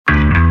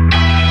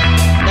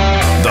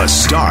The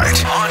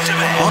Start.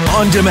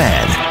 On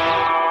demand.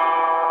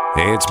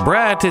 Hey, it's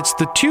Brett. It's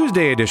the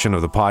Tuesday edition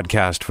of the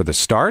podcast for The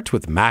Start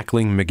with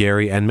Mackling,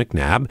 McGarry, and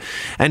McNabb.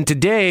 And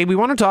today we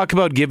want to talk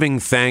about giving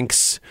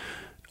thanks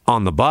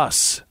on the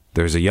bus.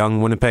 There's a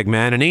young Winnipeg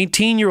man, an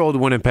 18-year-old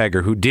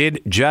Winnipegger, who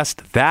did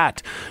just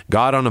that.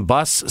 Got on a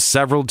bus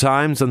several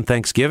times on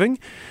Thanksgiving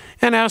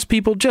and asked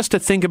people just to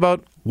think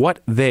about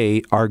what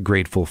they are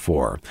grateful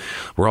for.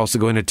 We're also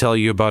going to tell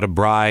you about a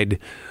bride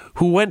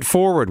who went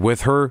forward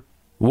with her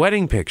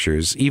wedding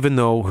pictures, even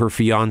though her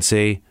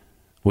fiancé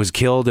was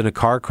killed in a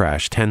car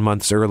crash 10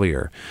 months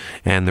earlier,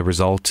 and the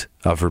result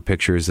of her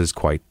pictures is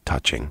quite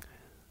touching.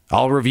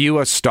 I'll review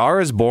A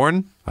Star is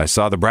Born. I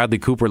saw the Bradley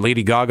Cooper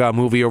Lady Gaga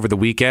movie over the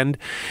weekend,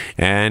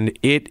 and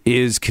it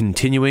is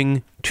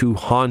continuing to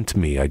haunt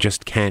me. I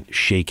just can't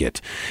shake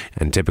it.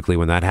 And typically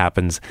when that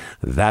happens,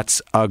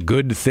 that's a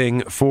good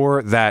thing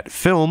for that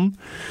film.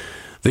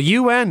 The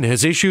UN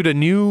has issued a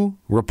new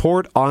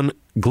report on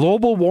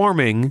global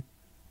warming,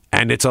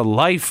 and it's a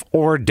life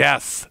or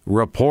death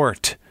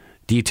report.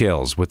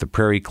 Details with the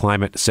Prairie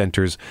Climate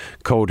Center's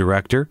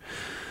co-director.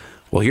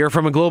 We'll hear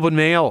from a Globe and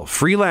Mail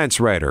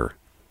freelance writer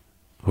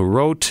who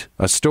wrote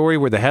a story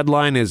where the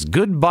headline is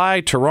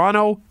 "Goodbye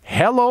Toronto,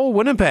 Hello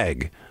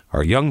Winnipeg."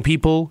 Are young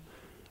people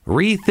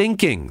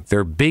rethinking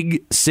their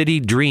big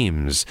city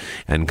dreams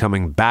and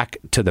coming back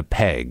to the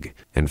peg?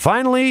 And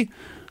finally,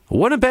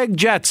 Winnipeg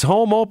Jets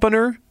home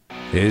opener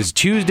is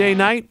Tuesday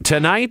night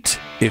tonight.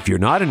 If you're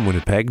not in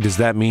Winnipeg, does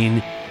that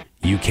mean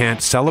you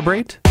can't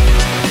celebrate?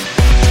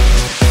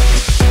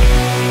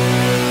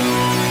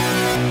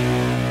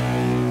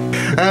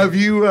 Have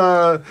you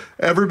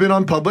ever been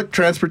on public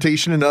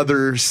transportation in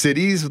other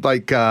cities,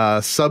 like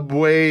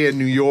subway in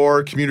New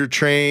York, commuter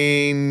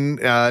train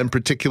in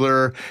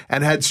particular,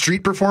 and had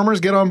street performers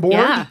get on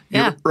board?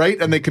 Yeah. Right?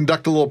 And they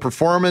conduct a little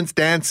performance,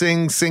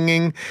 dancing,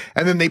 singing,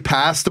 and then they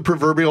pass the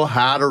proverbial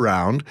hat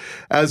around.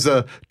 As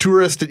a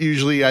tourist, it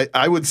usually,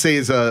 I would say,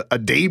 is a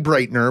day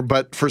brightener,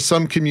 but for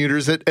some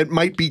commuters, it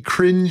might be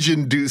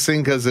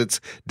cringe-inducing because it's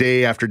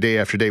day after day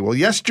after day. Well,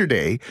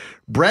 yesterday,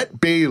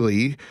 Brett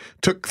Bailey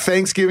took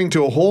Thanksgiving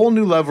to a whole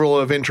new level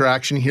of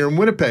interaction here in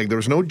Winnipeg. There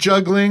was no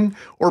juggling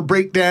or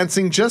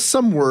breakdancing, just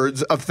some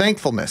words of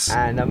thankfulness.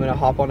 And I'm going to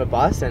hop on a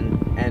bus and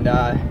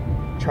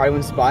try to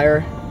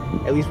inspire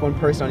at least one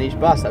person on each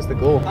bus. That's the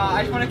goal.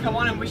 I just want to come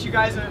on and wish you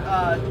guys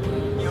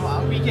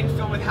a weekend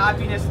filled with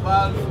happiness,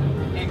 love,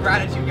 and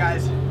gratitude,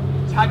 guys.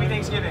 Happy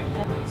Thanksgiving.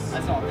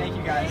 That's all. Thank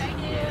you, guys.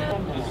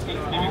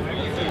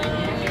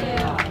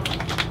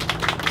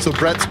 So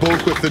Brett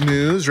spoke with the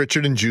news,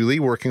 Richard and Julie,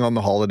 working on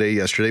the holiday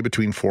yesterday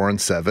between 4 and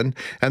 7.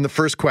 And the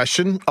first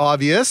question,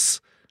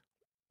 obvious,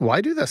 why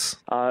do this?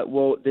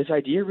 Well, this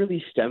idea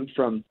really stemmed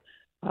from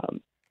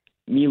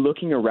me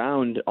looking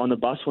around on the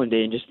bus one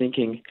day and just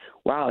thinking,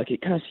 wow, like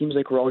it kind of seems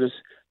like we're all just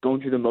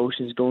going through the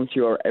motions, going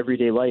through our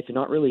everyday life and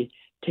not really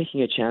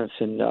taking a chance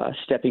and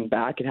stepping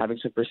back and having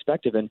some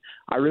perspective. And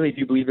I really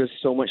do believe there's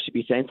so much to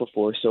be thankful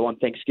for. So on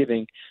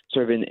Thanksgiving,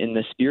 sort of in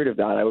the spirit of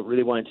that, I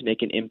really wanted to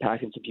make an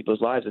impact in some people's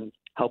lives and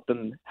help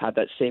them have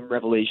that same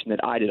revelation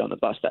that I did on the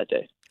bus that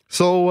day.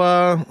 So,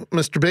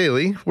 Mr.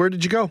 Bailey, where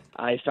did you go?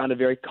 I found a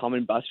very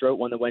common bus route,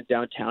 one that went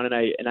downtown,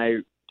 and I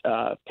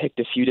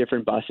picked a few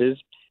different buses,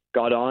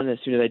 got on. As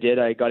soon as I did,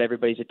 I got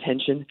everybody's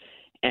attention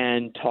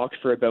and talked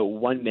for about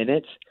 1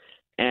 minute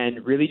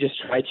and really just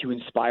try to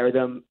inspire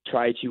them,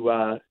 try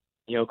to,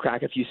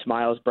 crack a few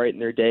smiles, brighten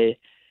their day.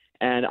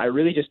 And I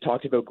really just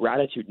talked about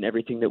gratitude and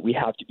everything that we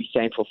have to be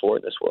thankful for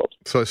in this world.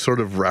 So I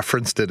sort of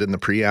referenced it in the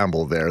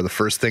preamble there. The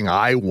first thing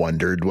I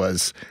wondered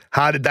was,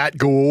 how did that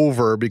go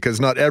over? Because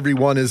not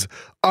everyone is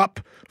up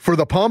for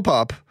the pump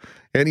up.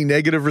 Any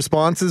negative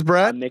responses,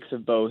 Brad? A mix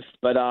of both.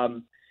 But,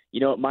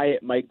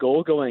 my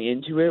goal going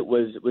into it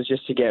was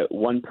just to get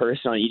one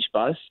person on each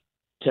bus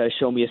to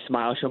show me a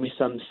smile, show me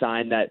some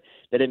sign that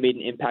it made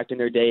an impact in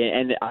their day.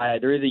 And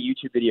there is a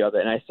YouTube video of it,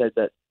 and I said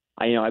that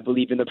I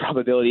believe in the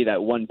probability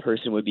that one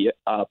person would be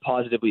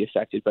positively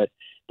affected, but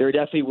there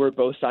definitely were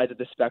both sides of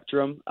the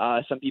spectrum.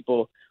 Some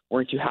people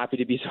weren't too happy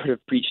to be sort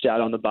of preached out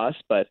on the bus,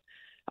 but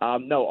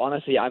no,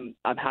 honestly, I'm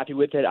happy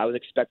with it. I was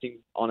expecting,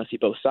 honestly,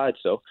 both sides,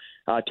 so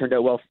it turned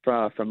out well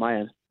from my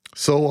end.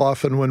 So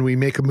often when we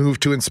make a move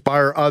to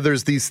inspire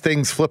others, these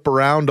things flip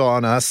around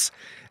on us,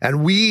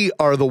 and we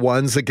are the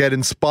ones that get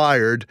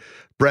inspired.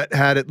 Brett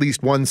had at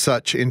least one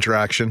such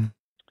interaction.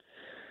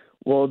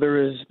 Well, there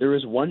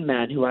was one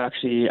man who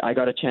I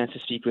got a chance to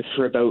speak with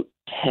for about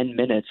 10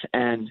 minutes,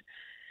 and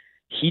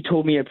he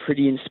told me a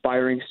pretty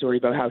inspiring story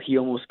about how he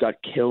almost got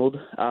killed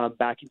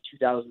back in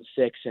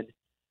 2006, and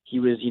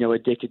he was,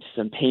 addicted to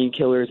some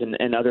painkillers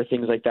and other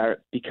things like that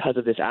because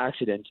of this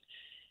accident.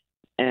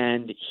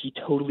 And he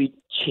totally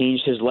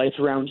changed his life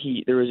around.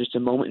 There was just a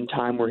moment in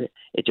time where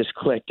it just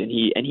clicked, and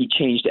he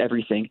changed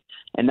everything.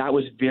 And that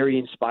was very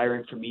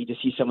inspiring for me to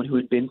see someone who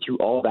had been through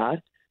all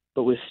that,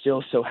 but was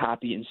still so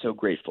happy and so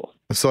grateful.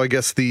 So I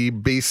guess the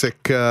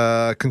basic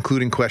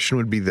concluding question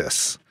would be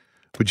this.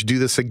 Would you do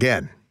this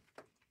again?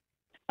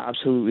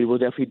 Absolutely. We'll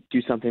definitely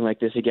do something like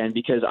this again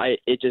because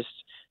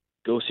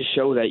goes to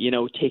show that,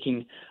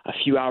 taking a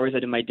few hours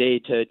out of my day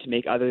to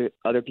make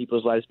other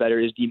people's lives better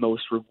is the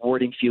most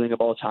rewarding feeling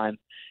of all time.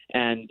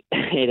 And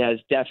it has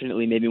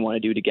definitely made me want to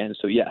do it again.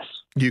 So yes.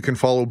 You can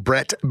follow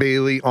Brett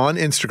Bailey on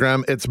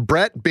Instagram. It's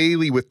Brett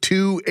Bailey with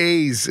 2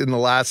 A's in the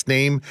last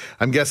name.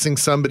 I'm guessing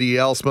somebody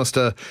else must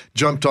have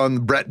jumped on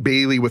Brett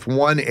Bailey with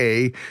 1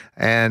 A.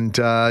 And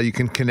you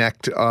can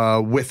connect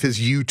with his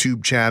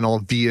YouTube channel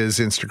via his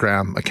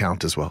Instagram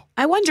account as well.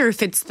 I wonder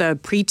if it's the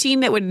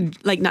preaching that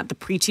would, not the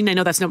preaching. I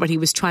know that's not what he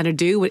was trying to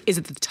do. Is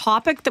it the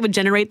topic that would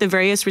generate the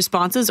various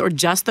responses, or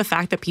just the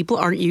fact that people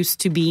aren't used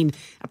to being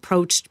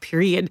approached,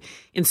 period,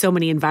 in so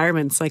many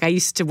environments? Like, I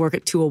used to work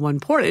at 201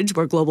 Portage,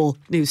 where Global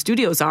News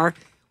Studios are.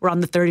 We're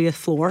on the 30th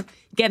floor,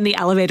 get in the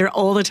elevator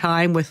all the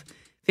time with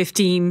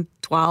 15,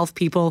 12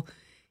 people,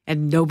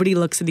 and nobody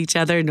looks at each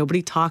other.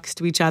 Nobody talks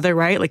to each other,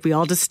 right? Like, we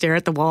all just stare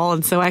at the wall.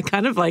 And so I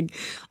kind of, on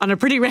a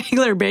pretty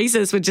regular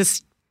basis, would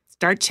just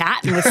start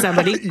chatting with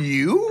somebody.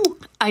 You?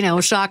 I know,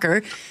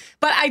 shocker.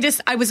 But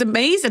I was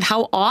amazed at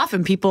how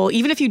often people,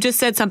 even if you just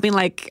said something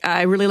like,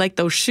 I really like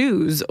those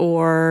shoes,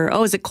 or,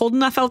 oh, is it cold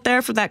enough out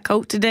there for that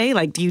coat today?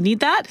 Like, do you need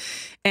that?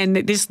 And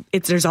there's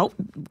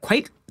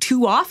quite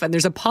too often.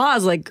 There's a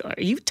pause, like, are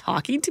you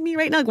talking to me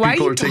right now? Like, why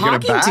people are you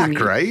talking to me?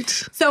 Right?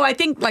 So I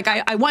think,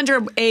 I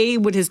wonder, A,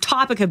 would his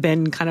topic have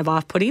been kind of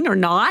off-putting or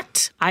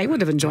not? I would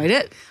have enjoyed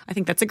it. I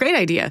think that's a great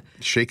idea.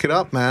 Shake it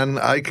up, man.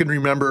 I can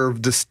remember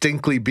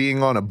distinctly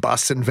being on a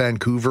bus in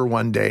Vancouver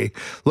one day,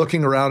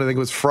 looking around. I think it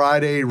was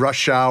Friday,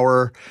 rush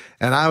hour,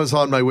 and I was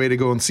on my way to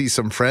go and see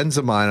some friends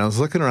of mine. I was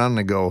looking around and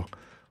I go,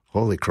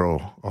 holy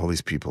crow, all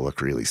these people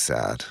look really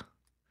sad.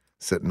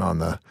 Sitting on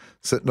the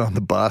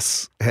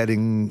bus,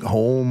 heading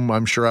home,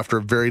 I'm sure after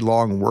a very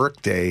long work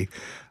day.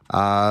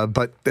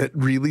 But it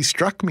really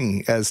struck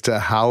me as to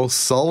how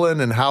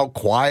sullen and how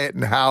quiet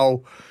and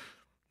how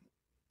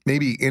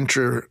maybe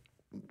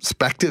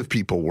introspective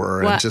people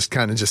were, and just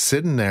kind of just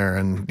sitting there.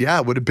 And yeah,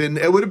 it would have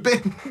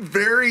been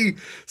very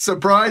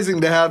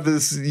surprising to have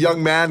this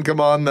young man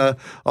come on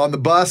the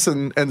bus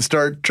and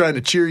start trying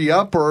to cheer you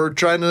up or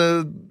trying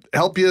to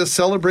help you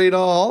celebrate a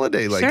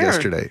holiday like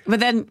yesterday. But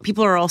then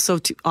people are also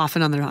too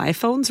often on their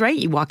iPhones, right?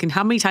 You walk in,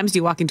 how many times do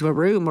you walk into a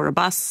room or a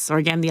bus or,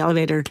 again, the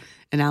elevator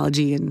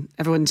analogy, and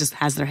everyone just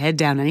has their head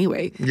down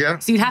anyway. Yeah.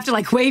 So you'd have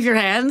to wave your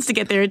hands to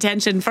get their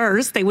attention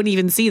first. They wouldn't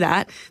even see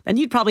that. Then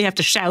you'd probably have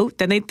to shout.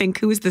 Then they'd think,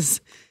 who's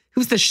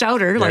the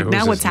shouter? Yeah,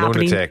 now what's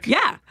happening? Lunatic?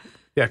 Yeah.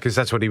 Yeah, because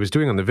that's what he was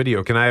doing on the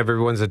video. Can I have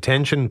everyone's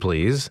attention,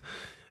 please?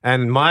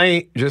 And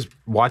just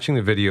watching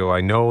the video,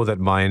 I know that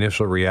my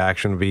initial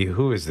reaction would be,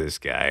 who is this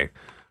guy?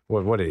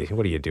 What are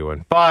you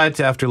doing? But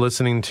after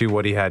listening to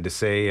what he had to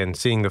say and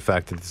seeing the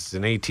fact that this is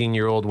an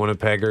 18-year-old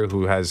Winnipegger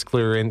who has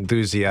clear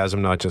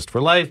enthusiasm, not just for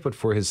life, but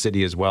for his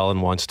city as well,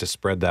 and wants to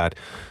spread that,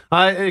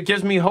 it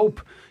gives me hope.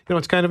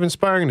 It's kind of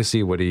inspiring to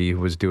see what he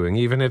was doing,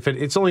 even if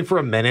it's only for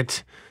a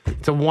minute.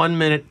 It's a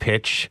 1-minute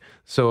pitch.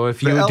 So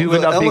if you do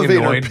end up being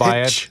annoyed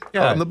by it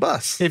on the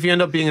bus, if you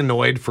end up being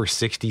annoyed for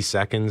 60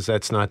 seconds,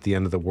 that's not the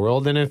end of the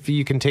world. And if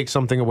you can take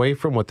something away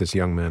from what this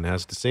young man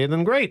has to say,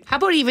 then great. How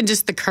about even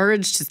just the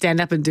courage to stand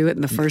up and do it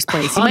in the first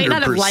place? You might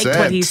not have liked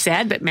what he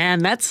said, but man,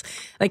 that's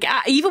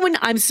even when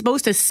I'm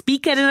supposed to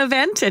speak at an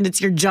event and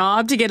it's your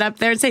job to get up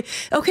there and say,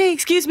 okay,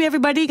 excuse me,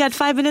 everybody, you got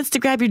 5 minutes to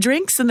grab your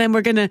drinks and then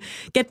we're going to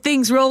get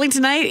things rolling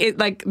tonight.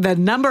 The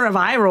number of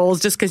eye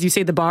rolls just because you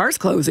say the bar's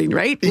closing,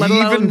 right? Let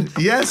alone...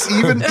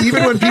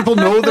 Even when people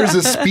know there's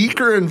a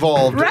speaker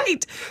involved,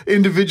 right?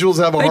 Individuals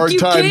have a hard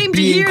time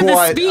being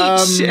quiet. The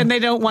speech, and they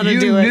don't want to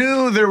do it. You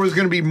knew there was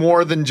going to be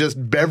more than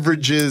just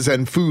beverages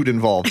and food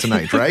involved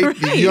tonight, right?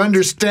 Right. You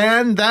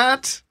understand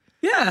that?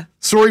 Yeah.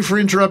 Sorry for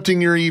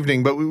interrupting your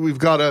evening, but we've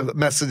got a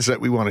message that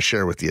we want to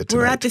share with you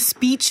tonight. We're at the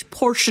speech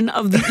portion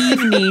of the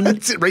evening.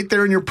 That's it, right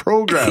there in your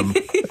program.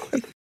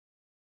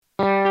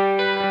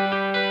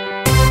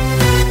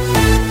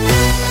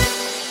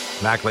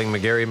 Mackling,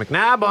 McGarry,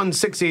 McNabb on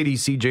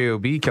 680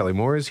 CJOB. Kelly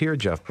Moore is here.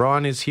 Jeff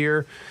Braun is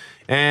here.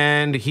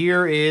 And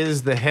here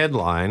is the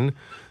headline.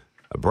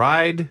 A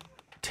bride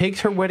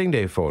takes her wedding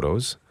day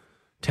photos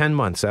 10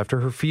 months after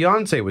her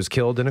fiancé was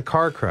killed in a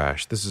car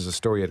crash. This is a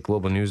story at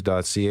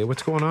globalnews.ca.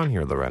 What's going on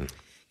here, Loren?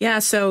 Yeah,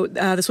 so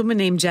this woman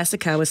named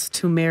Jessica was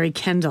to marry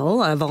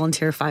Kendall, a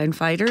volunteer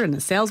firefighter and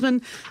a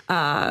salesman,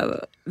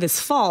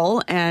 this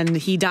fall, and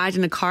he died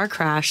in a car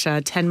crash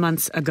 10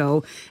 months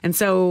ago. And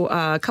so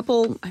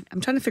I'm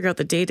trying to figure out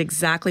the date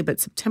exactly, but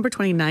September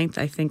 29th,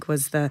 I think,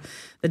 was the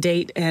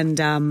date.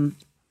 And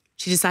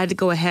she decided to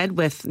go ahead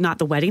with not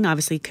the wedding,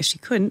 obviously, because she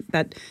couldn't,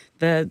 but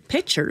the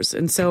pictures.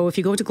 And so if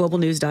you go to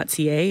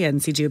globalnews.ca and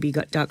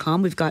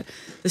cgob.com, we've got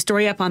the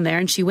story up on there.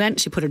 And she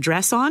put a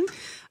dress on.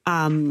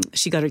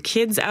 She got her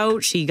kids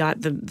out. She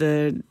got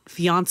the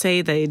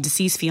fiance, the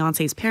deceased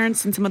fiance's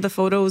parents in some of the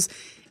photos.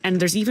 And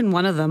there's even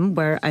one of them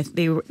where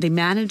they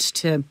managed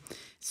to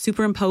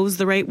superimpose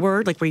the right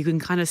word, like where you can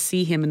kind of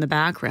see him in the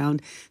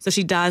background. So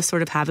she does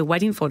sort of have a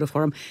wedding photo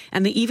for him.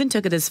 And they even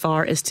took it as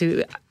far as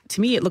to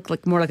me, it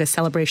looked more like a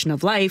celebration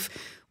of life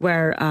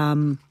where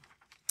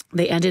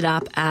they ended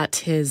up at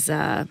his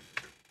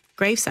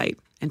gravesite.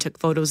 and took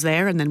photos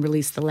there and then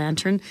released the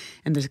lantern.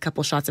 And there's a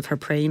couple shots of her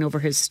praying over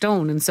his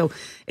stone. And so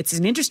it's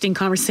an interesting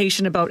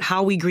conversation about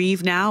how we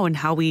grieve now and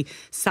how we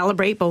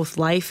celebrate both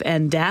life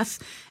and death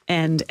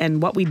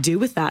and what we do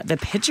with that. The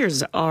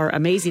pictures are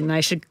amazing. And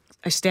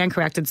I stand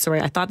corrected. Sorry.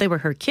 I thought they were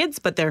her kids,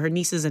 but they're her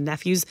nieces and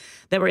nephews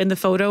that were in the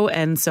photo.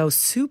 And so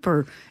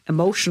super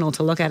emotional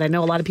to look at. I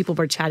know a lot of people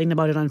were chatting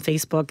about it on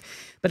Facebook,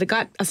 but it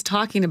got us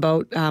talking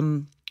about,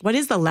 what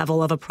is the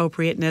level of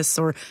appropriateness,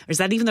 or is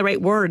that even the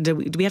right word? Do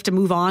we have to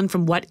move on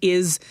from what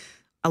is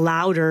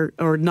allowed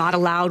or not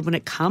allowed when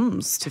it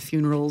comes to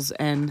funerals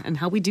and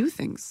how we do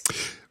things?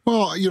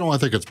 Well, I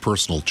think it's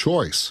personal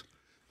choice.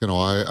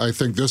 I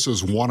think this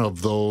is one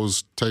of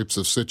those types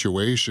of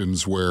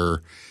situations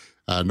where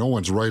no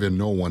one's right and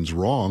no one's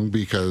wrong,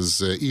 because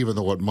even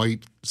though it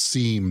might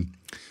seem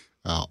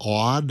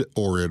odd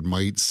or it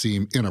might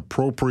seem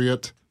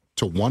inappropriate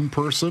to one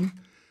person,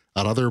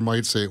 another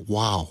might say,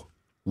 wow,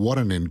 what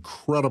an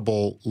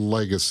incredible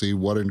legacy,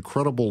 what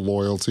incredible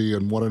loyalty,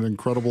 and what an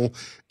incredible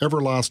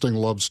everlasting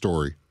love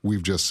story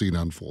we've just seen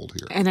unfold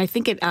here. And I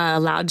think it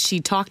she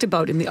talked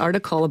about in the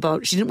article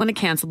about she didn't want to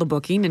cancel the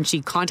booking, and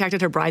she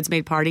contacted her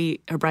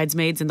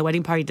bridesmaids in the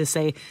wedding party to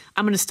say,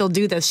 I'm going to still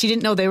do this. She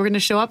didn't know they were going to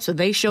show up, so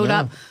they showed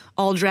up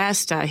all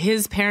dressed.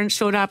 His parents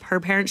showed up, her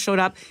parents showed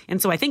up. And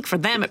so I think for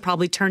them, it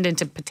probably turned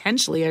into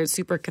potentially a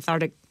super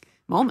cathartic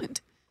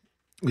moment.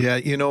 Yeah,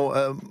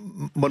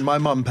 when my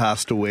mom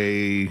passed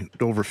away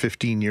over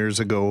 15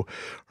 years ago,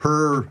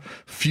 her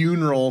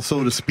funeral,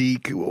 so to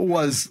speak,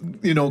 was,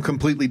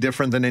 completely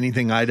different than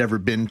anything I'd ever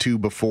been to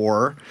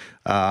before.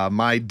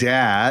 My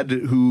dad,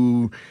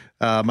 who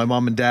my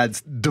mom and dad's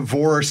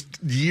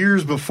divorced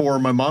years before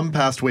my mom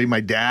passed away,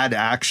 my dad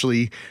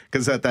actually,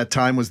 because at that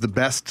time was the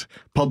best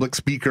public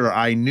speaker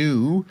I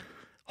knew,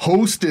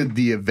 hosted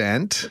the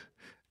event,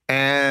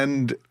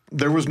 and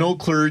there was no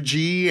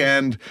clergy,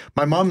 and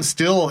my mom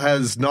still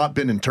has not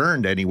been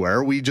interned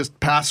anywhere. We just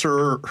pass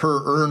her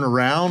urn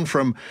around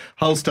from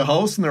house to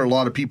house, and there are a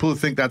lot of people who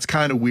think that's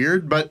kind of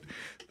weird, but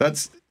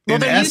that's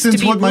in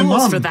essence what my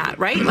mom for that,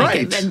 right?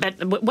 Right.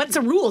 But what's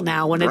a rule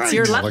now when it's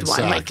your loved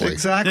one?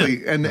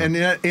 Exactly. And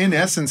in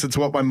essence, it's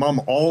what my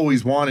mom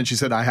always wanted. She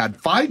said, I had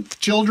 5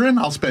 children.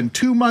 I'll spend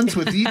 2 months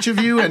with each of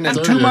you and then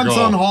 2 months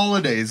on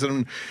holidays.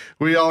 And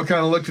we all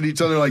kind of looked at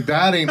each other like,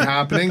 that ain't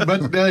happening.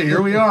 But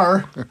here we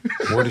are.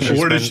 Where's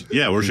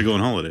she go on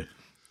holiday?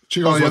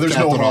 There's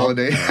no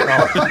holiday.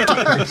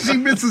 She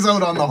misses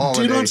out on the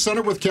holiday. Do you not send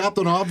it with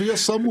Captain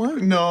Obvious somewhere?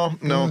 No.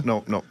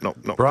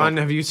 Ron,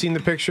 have you seen the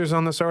pictures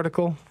on this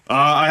article?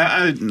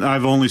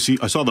 I've only seen.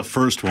 I saw the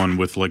first one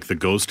with like the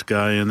ghost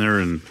guy in there,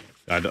 and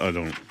I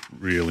don't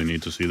really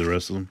need to see the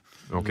rest of them.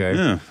 Okay.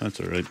 Yeah, that's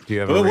all right. Do you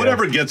have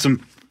whatever gets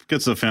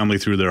the family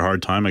through their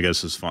hard time, I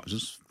guess is fine,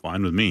 just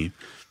fine with me.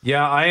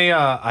 Yeah,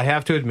 I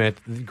have to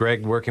admit,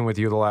 Greg, working with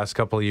you the last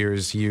couple of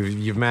years,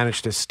 you've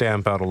managed to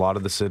stamp out a lot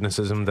of the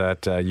cynicism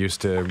that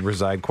used to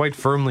reside quite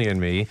firmly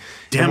in me.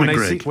 Damn it,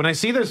 Greg. When I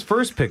see this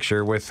first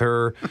picture with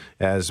her,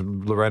 as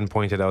Loren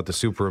pointed out, the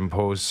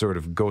superimposed sort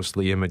of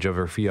ghostly image of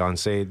her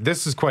fiancé,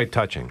 this is quite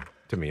touching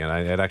to me,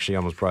 and it actually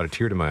almost brought a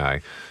tear to my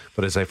eye.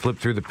 But as I flip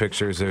through the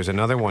pictures, there's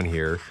another one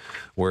here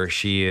where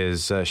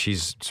she's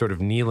sort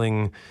of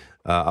kneeling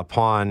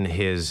upon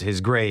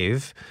his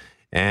grave,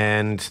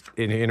 and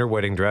in her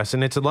wedding dress,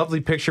 and it's a lovely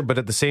picture, but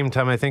at the same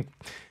time, I think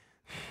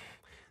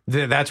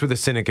that's where the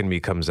cynic in me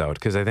comes out,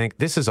 because I think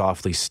this is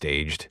awfully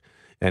staged,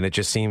 and it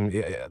just seemed,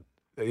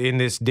 in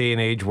this day and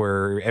age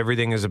where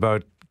everything is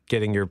about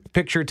getting your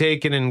picture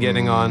taken and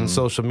getting on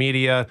social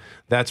media,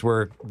 that's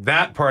where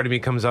that part of me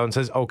comes out and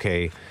says,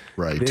 okay,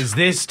 right, is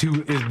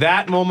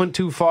that moment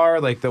too far?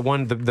 Like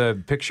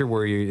the picture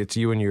where it's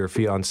you and your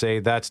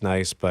fiancé, that's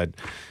nice, but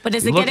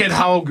does it look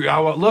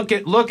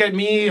at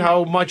me,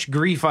 how much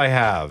grief I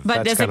have.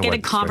 But does it get a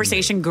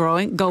conversation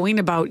going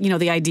about,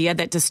 the idea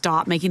that to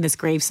stop making this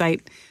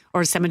gravesite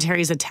or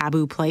cemetery is a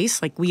taboo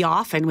place? Like we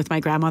often, with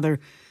my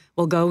grandmother,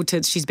 we'll go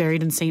to, she's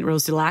buried in St.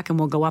 Rose du Lac, and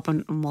we'll go up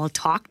and we'll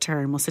talk to her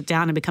and we'll sit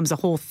down, and it becomes a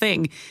whole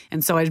thing.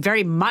 And so I'd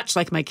very much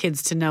like my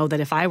kids to know that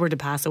if I were to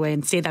pass away,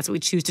 and say that's what we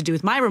choose to do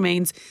with my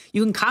remains,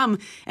 you can come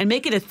and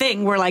make it a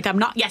thing where like,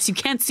 you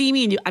can't see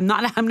me, and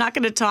I'm not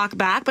going to talk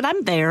back, but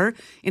I'm there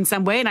in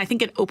some way. And I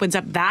think it opens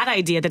up that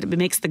idea that it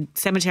makes the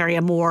cemetery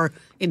a more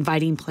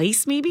inviting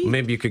place, maybe.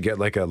 Maybe you could get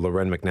like a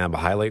Loren McNabb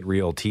highlight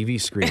reel TV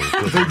screen.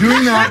 They're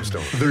doing that.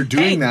 They're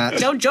doing that.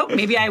 Don't joke.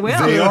 Maybe I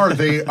will. They are.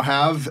 They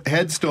have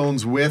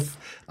headstones with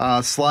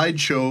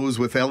slideshows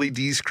with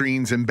LED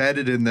screens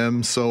embedded in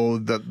them, so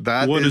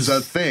that is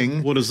a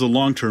thing. What is the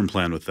long-term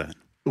plan with that?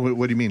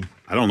 What do you mean?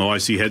 I don't know. I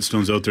see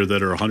headstones out there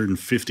that are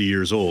 150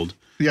 years old.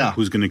 Yeah.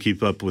 Who's going to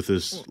keep up with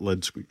this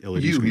LED screen?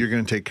 You're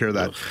going to take care of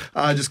that.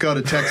 I just got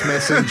a text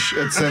message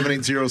at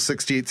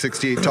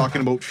 780-6868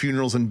 talking about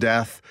funerals and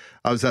death.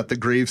 I was at the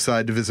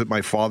graveside to visit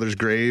my father's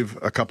grave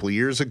a couple of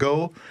years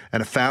ago,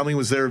 and a family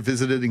was there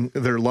visiting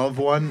their loved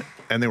one,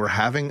 and they were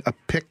having a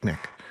picnic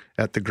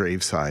at the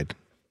graveside.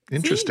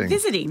 Interesting. See,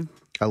 visiting.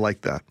 I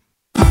like that.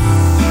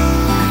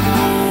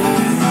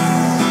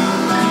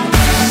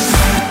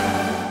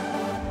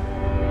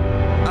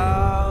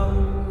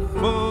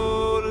 For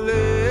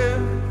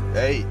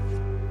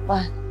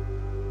What?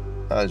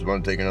 I just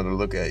want to take another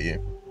look at you.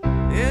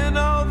 In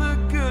all the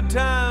good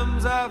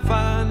times, I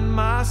find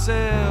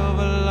myself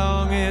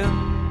longing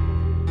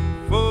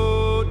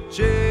for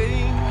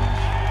change.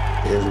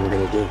 Here's what we're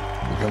gonna do.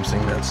 You come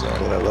sing that song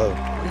that I love.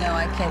 No,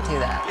 I can't do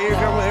that. Here we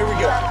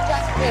go.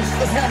 It's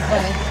not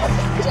funny.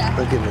 Jack.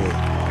 Look at me.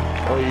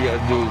 All you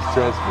gotta do is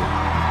trust me.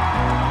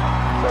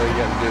 That's all you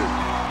gotta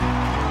do.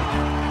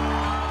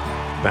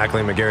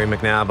 Mackling, McGarry,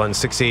 McNabb on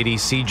 680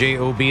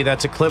 CJOB.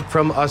 That's a clip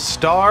from A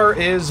Star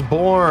is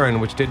Born,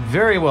 which did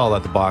very well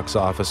at the box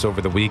office over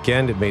the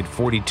weekend. It made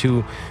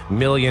 $42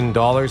 million,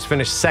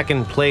 finished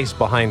second place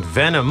behind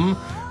Venom,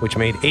 which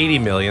made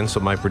 $80 million, so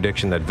my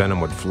prediction that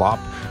Venom would flop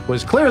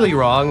was clearly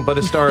wrong, but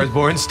A Star is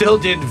Born still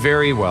did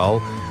very well.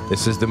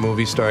 This is the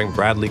movie starring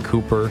Bradley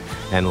Cooper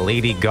and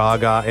Lady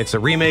Gaga. It's a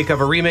remake of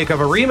a remake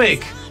of a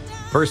remake.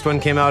 First one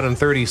came out in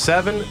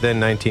 1937, then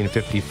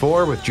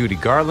 1954 with Judy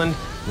Garland,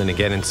 then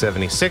again in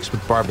 1976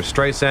 with Barbra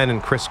Streisand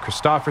and Chris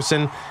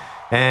Christopherson.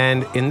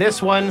 And in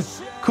this one,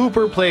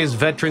 Cooper plays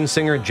veteran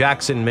singer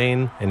Jackson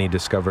Maine, and he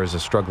discovers a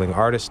struggling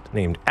artist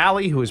named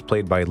Allie, who is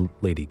played by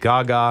Lady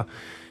Gaga.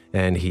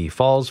 And he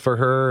falls for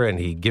her, and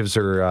he gives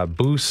her a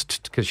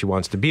boost because she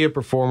wants to be a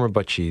performer,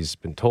 but she's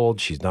been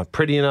told she's not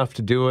pretty enough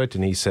to do it.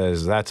 And he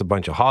says that's a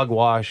bunch of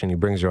hogwash, and he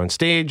brings her on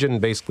stage and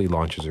basically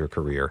launches her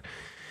career.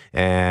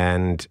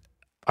 And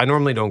I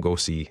normally don't go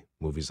see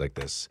movies like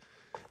this.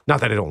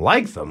 Not that I don't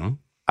like them.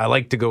 I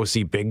like to go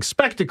see big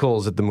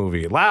spectacles at the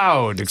movie,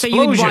 loud explosions.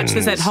 So you'd watch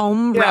this at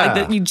home? Yeah. Like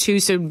that you'd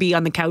choose to be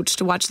on the couch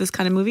to watch this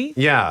kind of movie?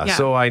 Yeah.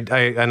 So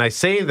I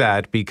say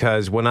that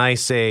because when I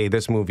say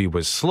this movie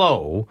was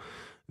slow,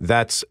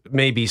 that's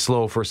maybe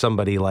slow for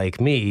somebody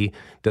like me.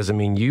 Doesn't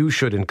mean you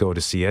shouldn't go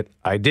to see it.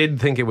 I did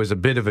think it was a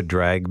bit of a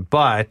drag,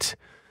 but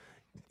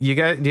do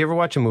you ever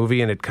watch a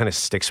movie and it kind of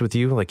sticks with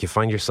you? Like you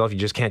find yourself, you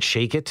just can't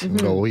shake it?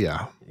 Mm-hmm. Oh,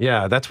 yeah.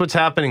 Yeah, that's what's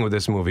happening with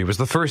this movie. It was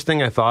the first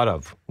thing I thought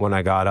of when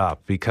I got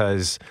up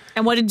because...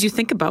 And what did you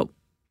think about?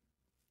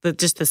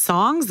 Just the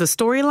songs, the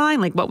storyline?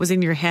 Like what was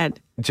in your head?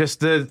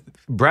 Just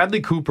Bradley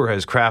Cooper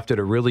has crafted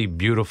a really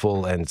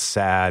beautiful and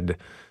sad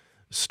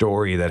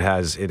story that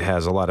has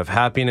a lot of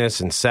happiness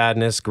and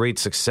sadness, great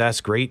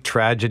success, great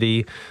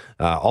tragedy,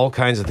 all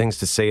kinds of things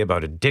to say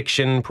about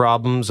addiction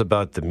problems,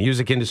 about the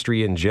music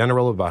industry in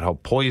general, about how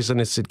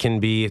poisonous it can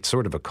be. It's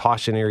sort of a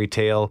cautionary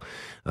tale.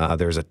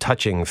 There's a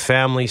touching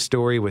family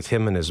story with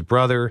him and his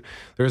brother.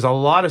 There's a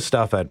lot of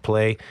stuff at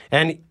play,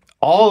 and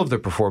all of the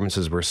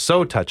performances were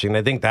so touching.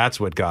 I think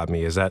that's what got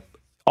me, is that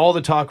all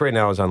the talk right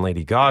now is on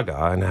Lady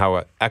Gaga and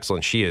how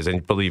excellent she is,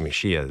 and believe me,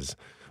 she is.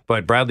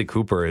 But Bradley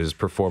Cooper's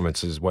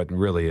performance is what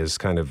really is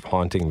kind of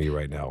haunting me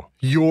right now.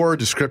 Your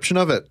description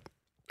of it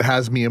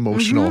has me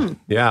emotional. Mm-hmm.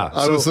 Yeah.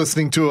 I was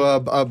listening to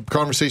a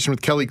conversation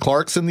with Kelly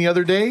Clarkson the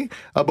other day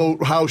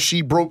about how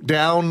she broke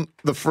down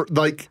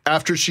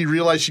after she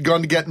realized she'd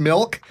gone to get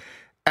milk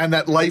and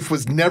that life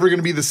was never going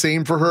to be the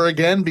same for her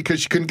again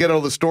because she couldn't get out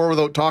of the store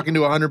without talking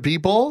to 100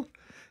 people.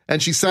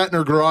 And she sat in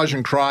her garage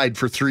and cried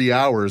for 3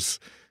 hours.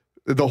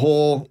 The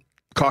whole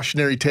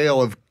cautionary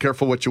tale of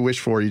careful what you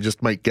wish for, you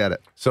just might get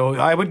it. So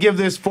I would give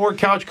this 4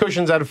 couch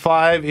cushions out of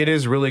 5. It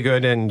is really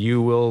good, and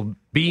you will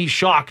be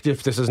shocked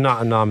if this is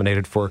not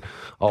nominated for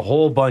a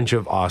whole bunch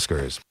of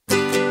Oscars.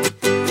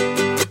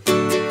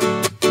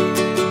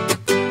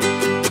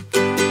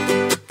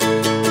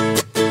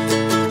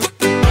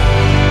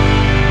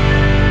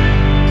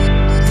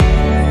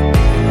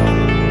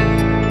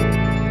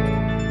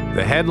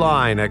 The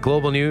headline at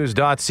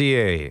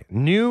globalnews.ca.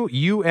 New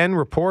UN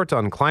report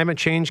on climate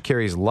change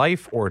carries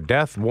life or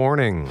death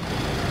warning.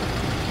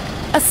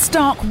 A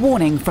stark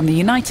warning from the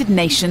United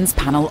Nations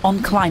panel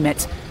on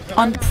climate.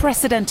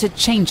 Unprecedented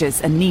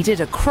changes are needed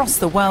across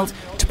the world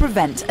to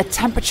prevent a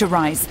temperature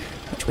rise,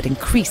 which would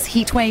increase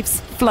heat waves,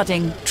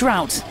 flooding,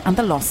 drought and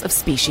the loss of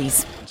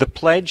species. The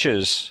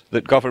pledges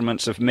that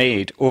governments have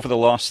made over the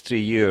last 3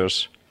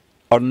 years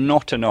are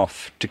not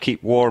enough to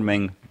keep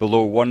warming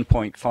below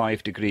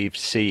 1.5 degrees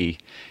C,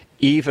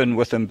 even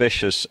with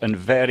ambitious and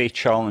very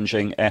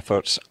challenging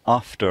efforts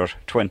after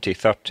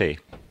 2030.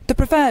 The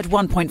preferred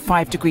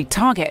 1.5 degree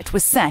target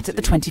was set at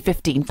the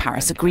 2015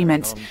 Paris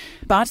Agreement.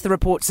 But the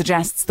report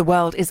suggests the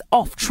world is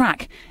off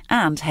track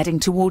and heading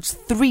towards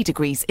 3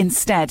 degrees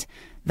instead.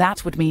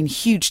 That would mean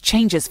huge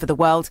changes for the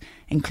world,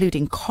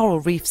 including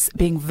coral reefs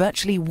being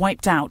virtually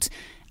wiped out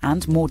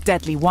and more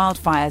deadly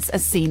wildfires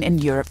as seen in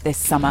Europe this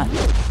summer.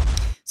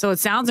 So it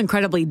sounds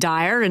incredibly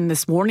dire, and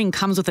this warning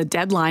comes with a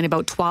deadline,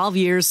 about 12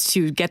 years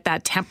to get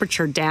that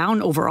temperature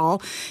down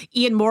overall.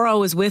 Ian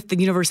Morrow is with the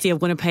University of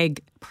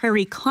Winnipeg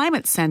Prairie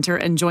Climate Centre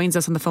and joins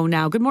us on the phone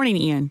now. Good morning,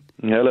 Ian.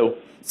 Hello.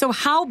 So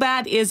how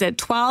bad is it?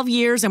 12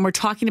 years, and we're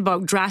talking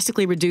about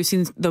drastically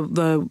reducing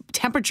the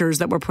temperatures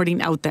that we're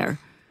putting out there.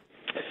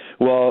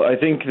 Well, I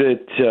think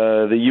that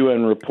the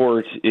UN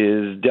report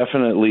is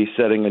definitely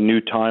setting a new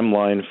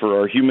timeline for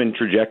our human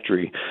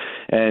trajectory.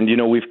 And, you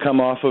know, we've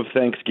come off of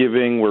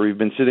Thanksgiving where we've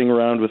been sitting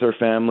around with our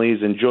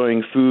families,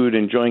 enjoying food,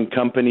 enjoying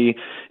company,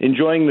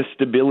 enjoying the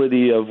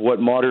stability of what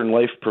modern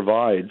life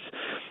provides.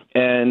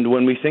 And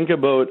when we think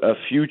about a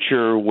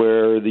future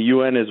where the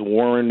UN is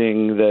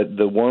warning that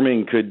the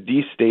warming could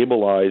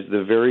destabilize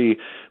the very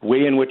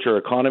way in which our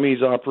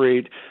economies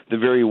operate, the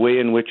very way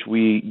in which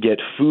we get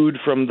food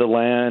from the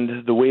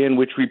land, the way in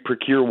which we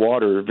procure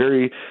water,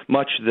 very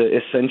much the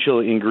essential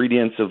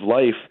ingredients of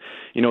life,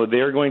 they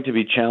are going to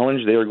be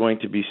challenged, they are going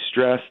to be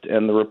stressed,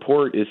 and the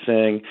report is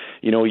saying,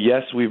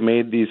 yes, we've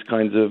made these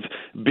kinds of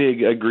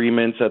big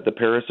agreements at the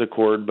Paris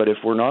Accord, but if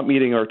we're not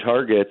meeting our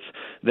targets,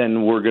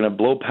 then we're going to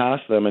blow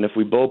past them, and if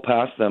we blow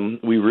past them,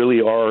 we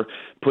really are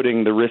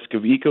putting the risk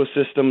of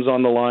ecosystems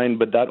on the line,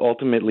 but that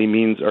ultimately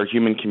means our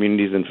human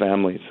communities and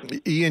families.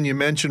 Ian, you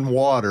mentioned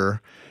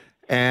water,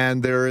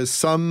 and there is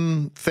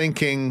some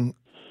thinking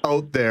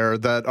out there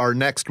that our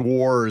next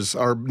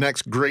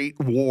great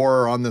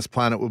war on this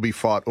planet will be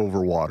fought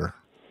over water.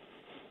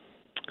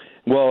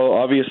 Well,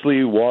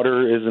 obviously,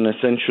 water is an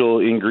essential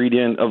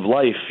ingredient of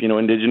life.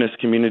 Indigenous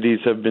communities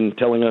have been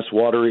telling us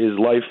water is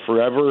life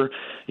forever.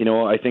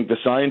 I think the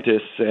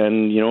scientists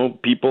and,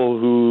 people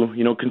who,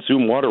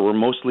 consume water, we're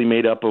mostly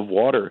made up of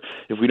water.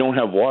 If we don't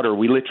have water,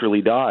 we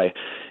literally die.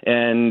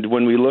 And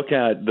when we look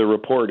at the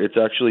report, it's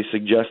actually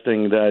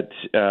suggesting that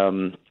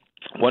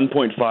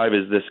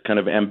 1.5 is this kind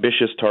of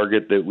ambitious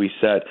target that we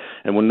set.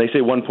 And when they say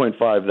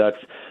 1.5,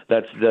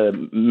 that's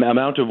the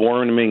amount of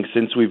warming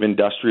since we've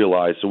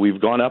industrialized. So we've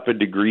gone up a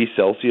degree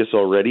Celsius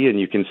already, and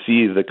you can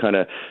see the kind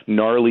of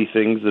gnarly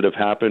things that have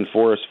happened,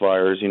 forest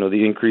fires,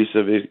 the increase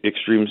of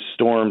extreme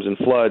storms and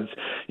floods.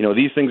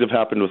 These things have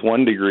happened with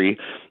 1 degree.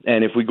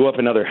 And if we go up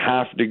another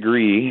half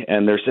degree,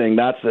 and they're saying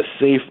that's the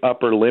safe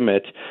upper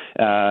limit,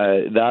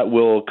 that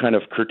will kind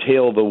of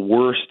curtail the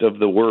worst of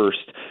the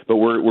worst. But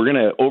we're going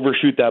to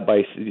overshoot that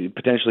by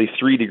potentially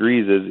 3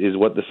 degrees is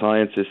what the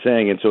science is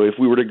saying. And so if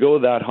we were to go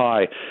that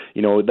high,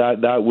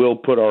 that will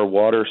put our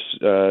water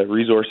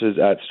resources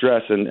at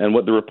stress. And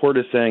what the report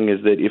is saying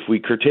is that if we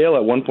curtail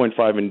at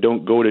 1.5 and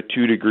don't go to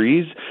 2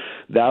 degrees,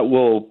 that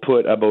will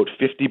put about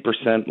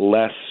 50%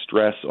 less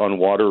stress on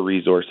water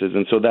resources.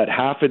 And so that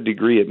half a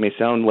degree, it may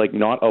sound like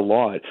not a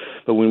lot,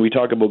 but when we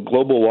talk about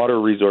global water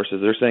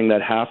resources, they're saying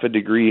that half a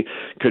degree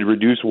could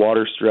reduce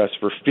water stress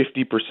for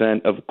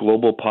 50% of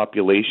global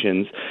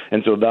populations.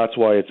 And so that's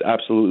why it's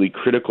absolutely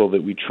critical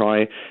that we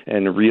try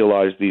and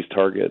realize these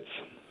targets.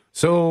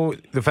 So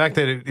the fact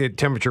that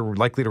temperature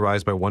likely to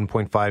rise by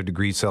 1.5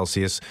 degrees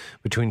Celsius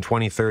between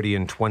 2030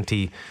 and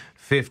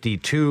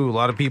 2052, a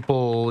lot of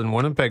people in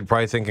Winnipeg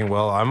probably thinking,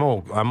 well, I'm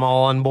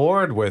all on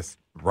board with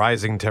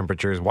rising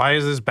temperatures. Why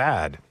is this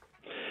bad?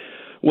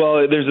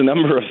 Well, there's a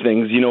number of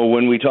things.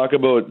 When we talk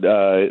about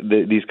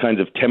these kinds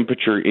of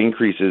temperature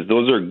increases,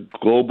 those are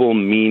global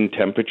mean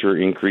temperature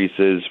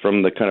increases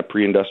from the kind of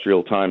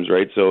pre-industrial times,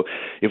 right? So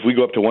if we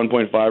go up to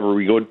 1.5 or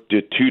we go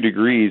to 2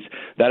 degrees,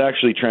 that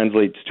actually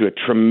translates to a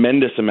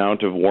tremendous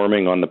amount of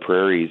warming on the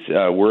prairies.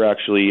 We're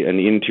actually an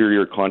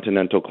interior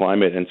continental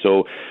climate. And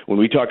so when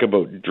we talk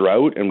about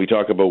drought and we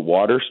talk about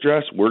water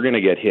stress, we're going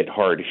to get hit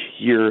hard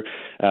here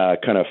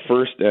kind of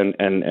first and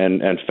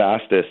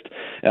fastest.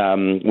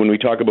 When we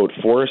talk about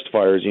forest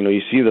fires, you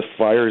see the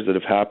fires that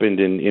have happened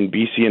in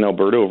BC and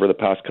Alberta over the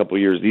past couple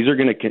of years. These are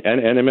going to, and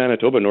in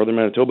Manitoba, northern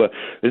Manitoba,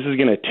 this is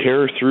going to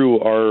tear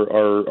through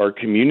our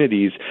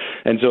communities.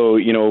 And so,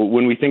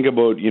 when we think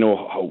about,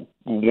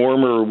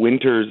 warmer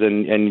winters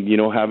and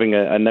having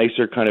a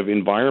nicer kind of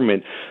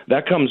environment,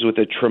 that comes with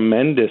a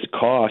tremendous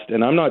cost.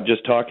 And I'm not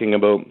just talking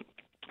about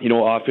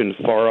often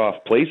far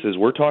off places.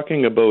 We're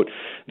talking about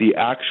the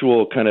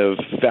actual kind of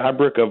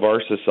fabric of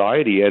our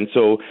society. And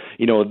so,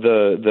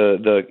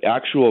 the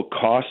actual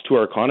cost to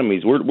our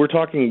economies, we're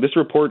talking, this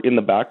report in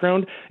the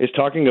background is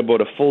talking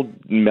about a full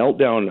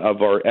meltdown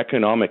of our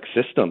economic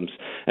systems.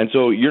 And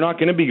so you're not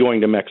going to be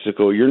going to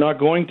Mexico. You're not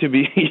going to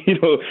be,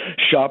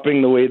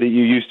 shopping the way that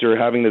you used to or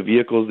having the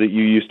vehicles that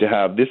you used to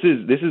have. This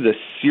is a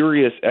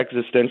serious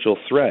existential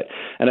threat.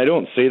 And I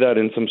don't say that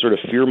in some sort of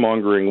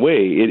fear-mongering way.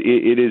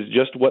 It is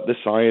just what the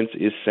science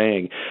is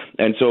saying.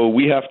 And so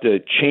we have to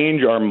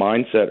change our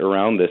mindset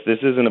around this. This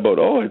isn't about,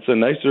 it's a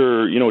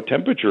nicer,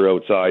 temperature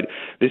outside.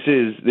 This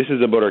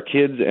is about our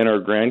kids and our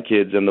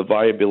grandkids and the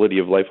viability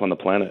of life on the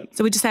planet.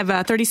 So we just have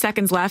 30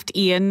 seconds left,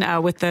 Ian,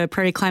 with the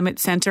Prairie Climate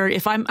Center.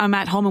 If I'm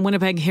at home in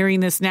Winnipeg hearing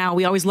this now,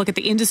 we always look at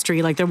the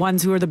industry, like they're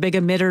ones who are the big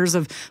emitters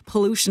of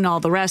pollution, all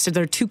the rest. Are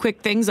there 2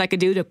 quick things I could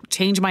do to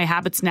change my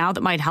habits now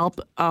that might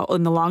help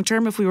in the long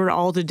term if we were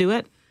all to do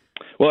it?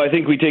 Well, I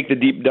think we take the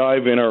deep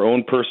dive in our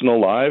own personal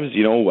lives.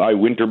 I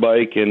winter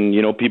bike, and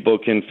people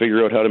can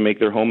figure out how to make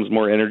their homes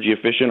more energy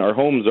efficient. Our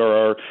homes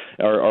are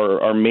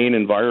our main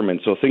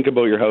environment. So think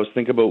about your house,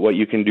 think about what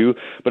you can do,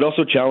 but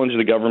also challenge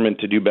the government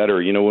to do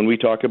better. When we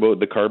talk about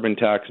the carbon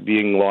tax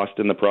being lost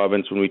in the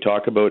province, when we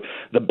talk about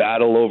the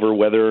battle over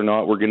whether or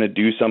not we're going to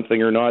do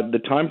something or not, the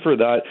time for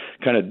that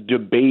kind of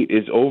debate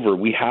is over.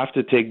 We have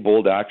to take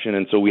bold action,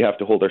 and so we have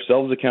to hold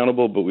ourselves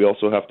accountable, but we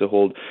also have to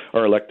hold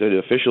our elected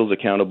officials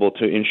accountable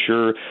to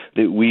ensure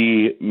sure that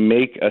we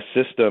make a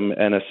system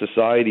and a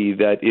society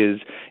that is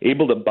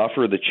able to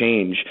buffer the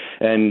change.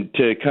 And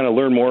to kind of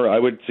learn more, I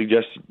would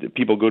suggest that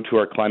people go to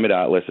our climate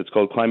atlas. It's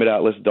called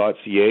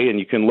climateatlas.ca, and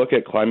you can look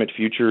at climate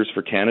futures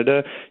for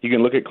Canada. You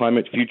can look at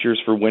climate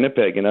futures for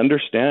Winnipeg and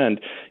understand,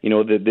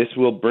 that this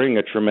will bring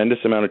a tremendous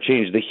amount of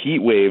change. The heat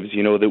waves,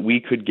 that we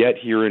could get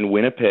here in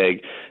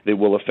Winnipeg that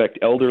will affect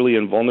elderly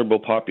and vulnerable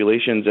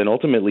populations and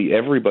ultimately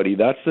everybody.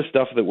 That's the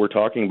stuff that we're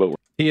talking about.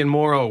 Ian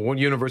Morrow,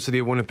 University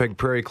of Winnipeg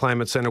Prairie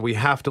Climate Center. We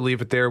have to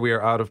leave it there. We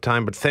are out of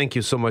time, but thank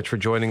you so much for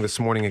joining this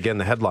morning. Again,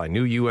 the headline,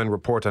 new UN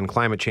report on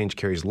climate change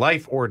carries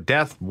life or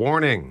death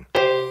warning.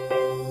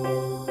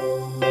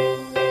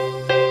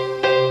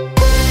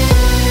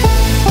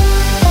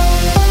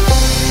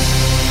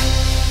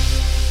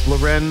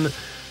 Loren,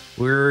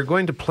 we're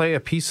going to play a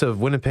piece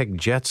of Winnipeg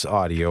Jets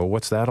audio.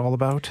 What's that all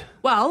about?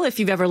 Well, if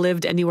you've ever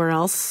lived anywhere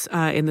else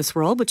in this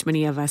world, which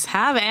many of us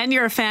have, and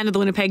you're a fan of the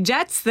Winnipeg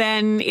Jets,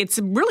 then it's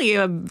really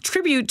a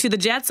tribute to the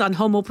Jets on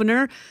home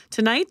opener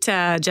tonight.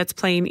 Jets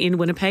playing in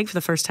Winnipeg for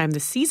the first time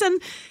this season.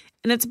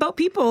 And it's about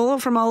people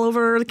from all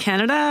over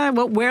Canada,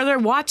 where they're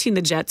watching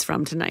the Jets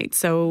from tonight.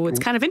 So it's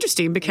kind of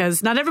interesting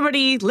because not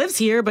everybody lives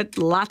here, but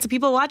lots of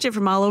people watch it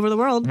from all over the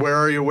world. Where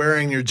are you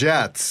wearing your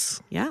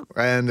Jets? Yeah.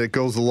 And it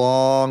goes a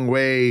long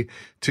way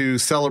to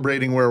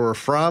celebrating where we're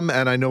from.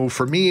 And I know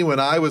for me, when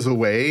I was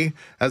away,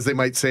 as they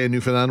might say in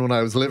Newfoundland, when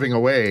I was living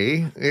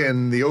away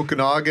in the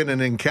Okanagan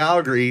and in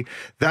Calgary,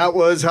 that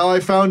was how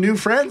I found new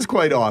friends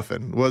quite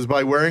often, was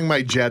by wearing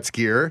my Jets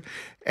gear.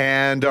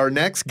 And our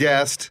next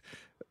guest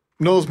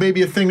knows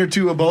maybe a thing or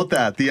two about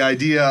that, the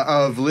idea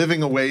of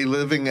living away,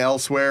 living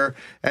elsewhere,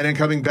 and then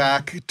coming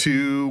back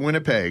to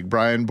Winnipeg.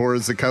 Brian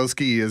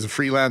Borzakowski is a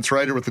freelance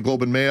writer with the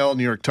Globe and Mail,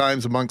 New York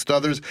Times, amongst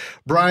others.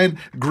 Brian,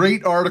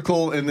 great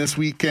article in this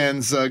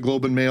weekend's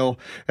Globe and Mail,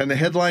 and the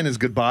headline is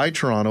Goodbye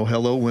Toronto,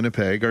 Hello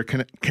Winnipeg. Are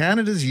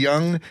Canada's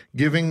young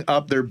giving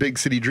up their big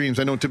city dreams?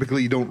 I know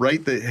typically you don't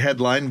write the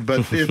headline,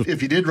 but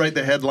if you did write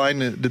the headline,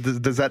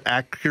 does that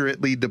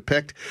accurately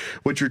depict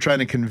what you're trying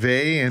to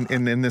convey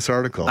in this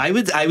article? I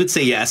would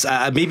say yes.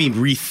 Maybe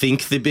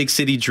rethink the big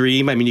city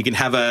dream. I mean, you can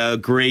have a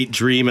great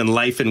dream and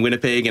life in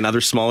Winnipeg and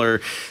other smaller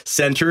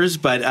centers,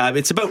 but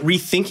it's about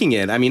rethinking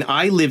it. I mean,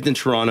 I lived in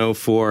Toronto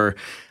for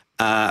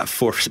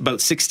about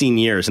 16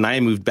 years, and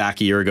I moved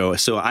back a year ago.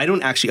 So I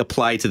don't actually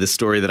apply to the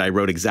story that I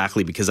wrote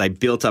exactly because I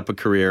built up a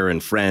career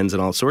and friends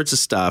and all sorts of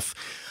stuff.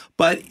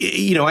 But,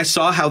 I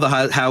saw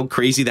how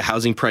crazy the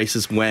housing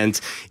prices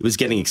went. It was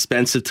getting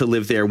expensive to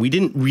live there. We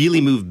didn't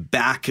really move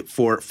back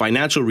for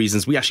financial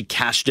reasons. We actually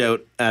cashed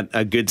out at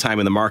a good time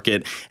in the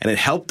market, and it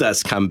helped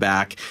us come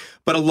back.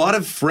 But a lot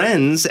of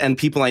friends and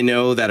people I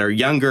know that are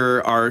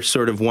younger are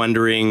sort of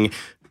wondering,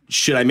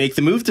 should I make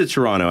the move to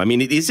Toronto? I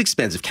mean, it is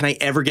expensive. Can I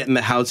ever get in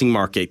the housing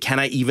market? Can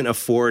I even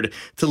afford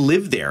to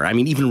live there? I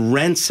mean, even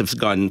rents have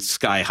gone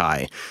sky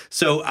high.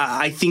 So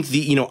I think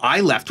I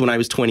left when I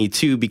was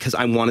 22 because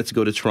I wanted to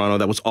go to Toronto.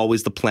 That was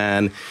always the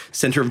plan.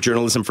 Center of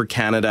Journalism for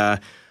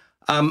Canada.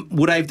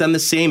 Would I have done the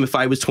same if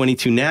I was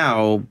 22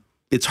 now?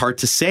 It's hard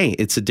to say.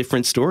 It's a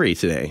different story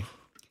today.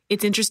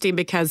 It's interesting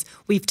because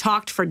we've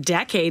talked for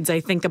decades, I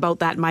think, about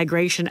that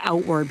migration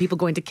outward, people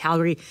going to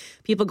Calgary,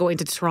 people going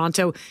to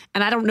Toronto.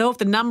 And I don't know if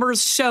the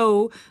numbers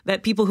show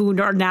that people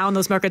who are now in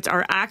those markets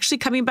are actually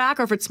coming back,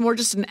 or if it's more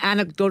just an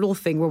anecdotal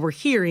thing where we're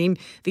hearing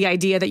the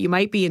idea that you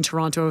might be in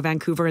Toronto or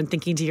Vancouver and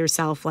thinking to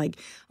yourself, like,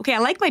 okay, I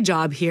like my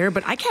job here,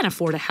 but I can't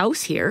afford a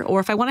house here. Or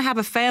if I want to have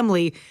a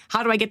family,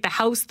 how do I get the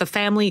house, the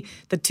family,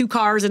 the 2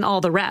 cars, and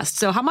all the rest?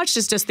 So how much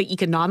is just the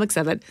economics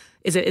of it?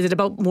 Is it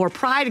about more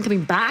pride and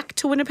coming back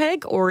to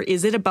Winnipeg, or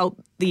is it about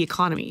the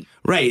economy?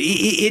 Right.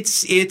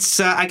 It's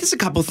I guess a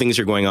couple things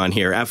are going on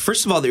here.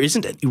 First of all, there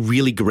isn't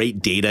really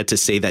great data to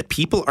say that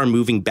people are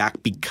moving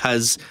back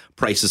because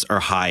prices are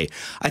high.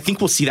 I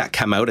think we'll see that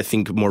come out. I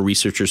think more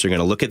researchers are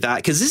going to look at that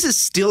because this is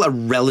still a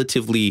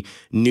relatively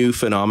new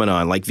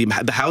phenomenon. Like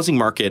the housing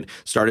market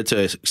started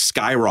to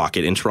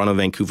skyrocket in Toronto,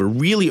 Vancouver,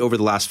 really over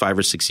the last 5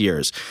 or 6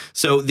 years.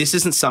 So this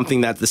isn't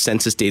something that the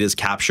census data has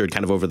captured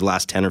kind of over the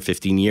last 10 or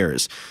 15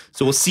 years.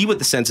 So we'll see what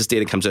the census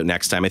data comes out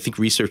next time. I think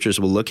researchers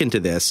will look into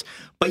this.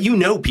 But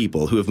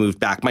people who have moved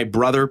back. My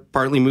brother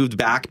partly moved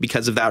back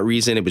because of that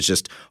reason. It was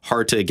just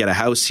hard to get a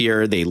house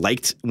here. They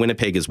liked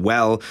Winnipeg as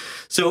well.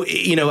 So,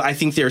 I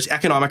think there's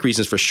economic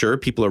reasons for sure.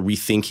 People are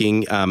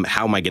rethinking,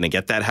 how am I going to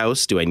get that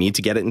house? Do I need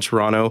to get it in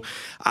Toronto?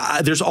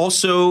 There's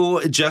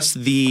also just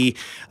the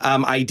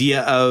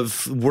idea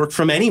of work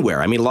from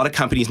anywhere. I mean, a lot of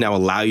companies now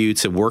allow you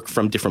to work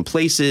from different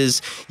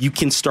places. You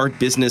can start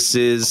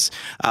businesses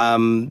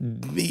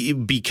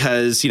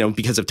because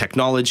of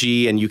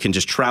technology, and you can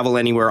just travel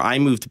anywhere. I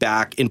moved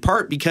back in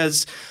part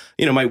because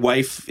my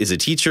wife is a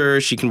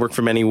teacher. She can work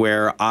from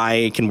anywhere.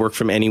 I can work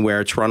from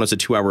anywhere. Toronto's a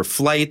 2-hour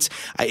flight.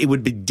 It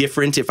would be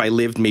different if I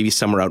lived maybe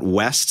somewhere out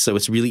west. So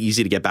it's really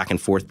easy to get back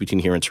and forth between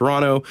here and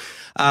Toronto.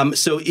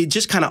 So it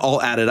just kind of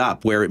all added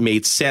up where it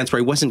made sense,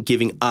 where I wasn't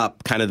giving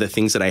up kind of the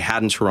things that I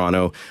had in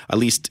Toronto, at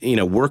least,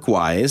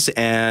 work-wise.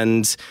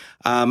 And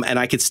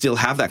I could still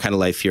have that kind of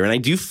life here. And I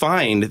do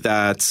find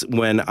that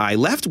when I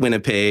left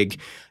Winnipeg,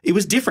 it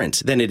was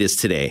different than it is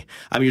today.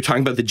 You're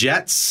talking about the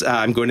Jets.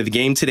 I'm going to the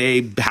game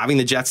today. Having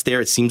the Jets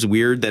there, it seems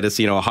weird that it's,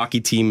 a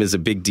hockey team is a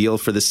big deal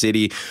for the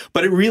city,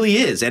 but it really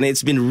is. And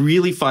it's been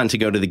really fun to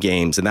go to the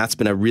games. And that's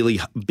been a really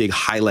big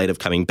highlight of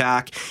coming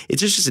back.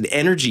 It's just an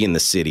energy in the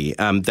city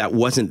that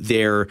wasn't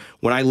there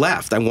when I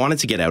left. I wanted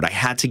to get out. I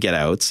had to get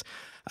out.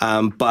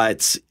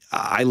 But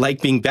I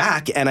like being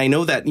back, and I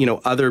know that,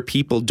 other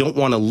people don't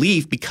want to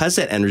leave because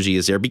that energy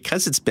is there,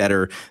 because it's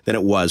better than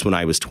it was when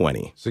I was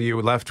 20. So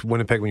you left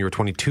Winnipeg when you were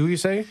 22, you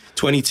say?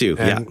 22,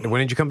 and yeah. When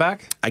did you come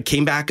back? I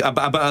came back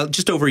about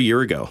just over a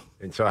year ago.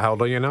 And so how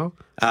old are you now?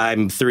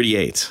 I'm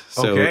 38.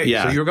 So, okay,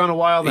 yeah. So you were gone a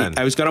while then.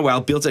 I was gone a while,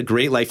 built a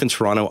great life in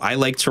Toronto. I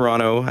like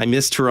Toronto. I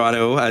miss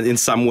Toronto in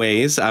some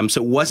ways. So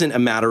it wasn't a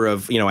matter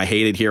of, I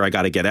hate it here, I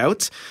got to get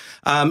out.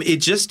 It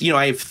just,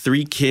 I have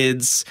 3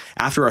 kids.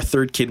 After our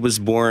 3rd kid was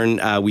born,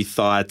 we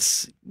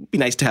thought it'd be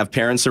nice to have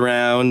parents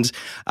around.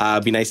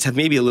 It'd be nice to have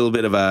maybe a little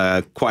bit of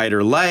a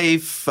quieter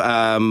life.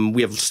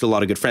 We have just a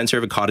lot of good friends here.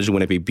 I have a cottage in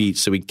Winnipeg Beach,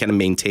 so we kind of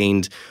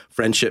maintained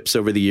friendships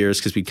over the years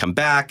because we'd come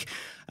back.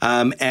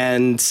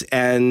 And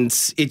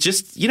it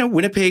just,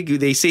 Winnipeg,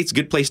 they say it's a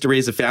good place to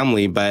raise a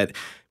family, but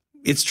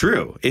it's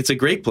true. It's a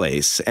great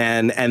place.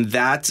 And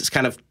that's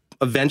kind of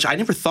eventually, I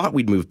never thought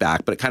we'd move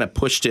back, but it kind of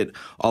pushed it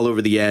all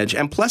over the edge.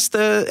 And plus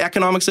the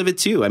economics of it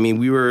too.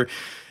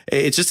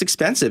 It's just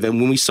expensive.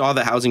 And when we saw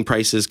the housing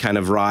prices kind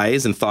of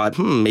rise and thought,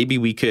 maybe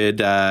we could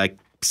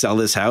sell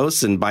this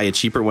house and buy a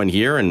cheaper one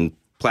here and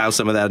plow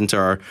some of that into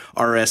our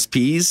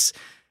RSPs,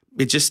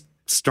 it just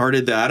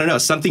started,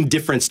 something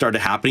different started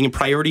happening and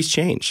priorities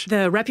change.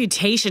 The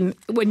reputation,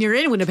 when you're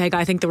in Winnipeg,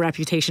 I think the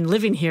reputation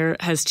living here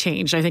has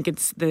changed. I think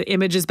the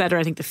image is better.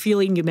 I think the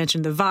feeling, you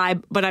mentioned the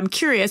vibe. But I'm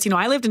curious,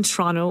 I lived in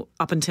Toronto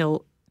up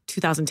until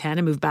 2010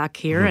 and moved back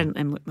here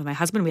and with my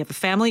husband, we have a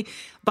family.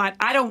 But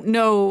I don't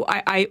know,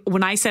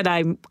 when I said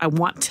I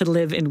want to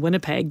live in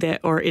Winnipeg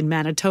or in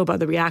Manitoba,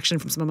 the reaction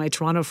from some of my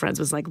Toronto friends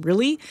was like,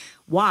 really?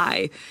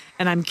 Why?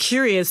 And I'm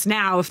curious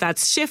now if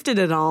that's shifted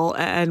at all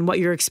and what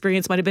your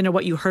experience might have been or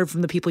what you heard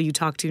from the people you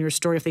talked to in your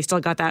story, if they still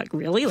got that,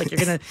 really? Like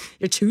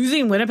you're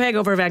choosing Winnipeg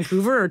over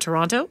Vancouver or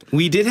Toronto?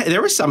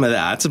 There was some of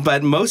that,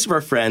 but most of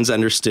our friends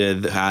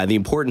understood the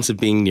importance of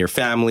being near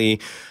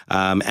family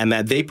and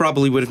that they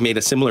probably would have made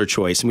a similar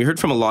choice. And we heard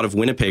from a lot of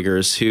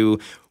Winnipeggers who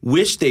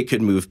wish they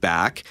could move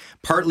back.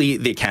 Partly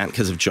they can't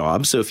because of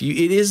jobs. So it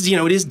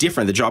is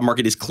different. The job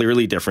market is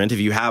clearly different. If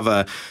you have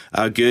a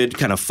good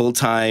kind of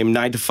full-time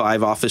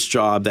 9-to-5 office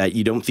job that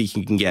you don't think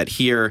you can get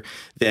here,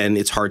 then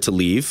it's hard to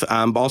leave.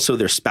 Also,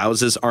 their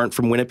spouses aren't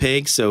from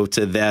Winnipeg. So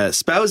to the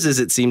spouses,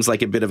 it seems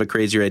like a bit of a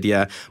crazier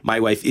idea.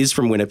 My wife is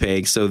from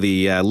Winnipeg, so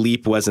the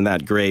leap wasn't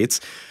that great.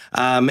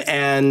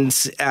 And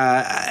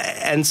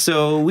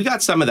so we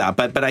got some of that,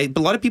 but a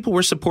lot of people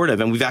were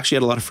supportive, and we've actually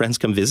had a lot of friends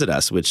come visit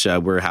us, which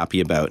we're happy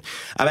about.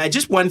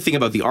 Just one thing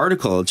about the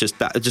article, just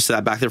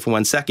that back there for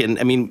 1 second.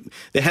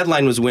 The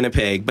headline was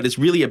Winnipeg, but it's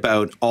really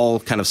about all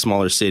kind of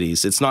smaller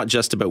cities. It's not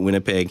just about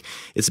Winnipeg.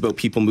 It's about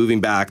people moving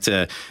back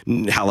to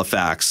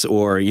Halifax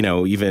or,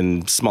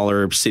 even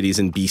smaller cities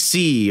in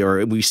BC,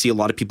 or we see a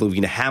lot of people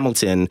moving to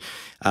Hamilton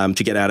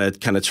to get out of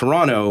kind of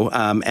Toronto.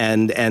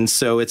 And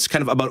so it's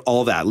kind of about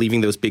all that,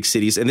 leaving those big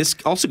cities. And this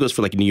also goes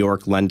for like New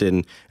York,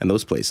 London, and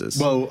those places.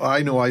 Well,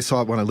 I know I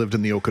saw it when I lived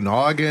in the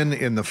Okanagan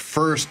in the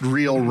first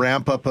real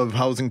ramp up of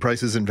housing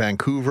prices in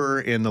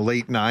Vancouver in the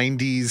late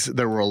 90s.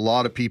 There were a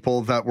lot of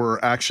people that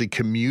were actually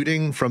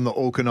commuting from the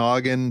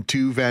Okanagan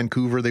to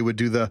Vancouver. They would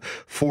do the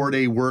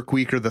 4-day work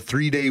week or the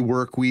 3-day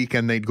work week,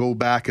 and they'd go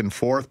back and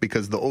forth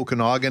because the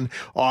Okanagan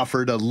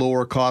offered a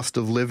lower cost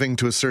of living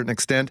to a certain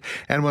extent.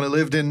 And when I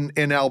lived in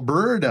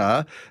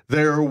Alberta,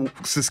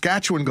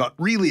 Saskatchewan got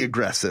really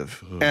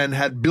aggressive and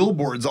had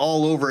billboards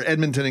all over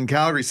Edmonton and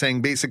Calgary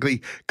saying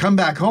basically, come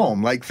back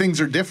home. Like,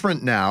 things are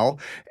different now.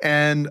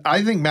 And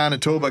I think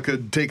Manitoba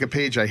could take a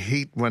page. I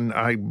hate when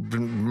I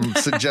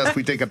suggest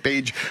we take a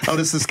page out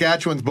of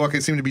Saskatchewan's book. I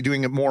seem to be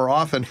doing it more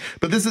often.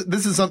 But this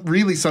is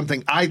really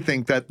something I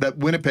think that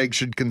Winnipeg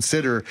should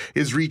consider,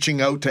 is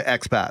reaching out to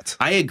expats.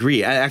 I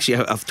agree.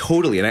 I've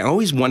totally. And I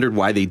always wondered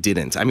why they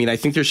didn't. I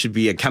think there should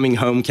be a coming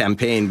home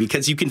campaign,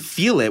 because you can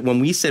feel it. When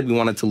we said we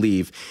wanted to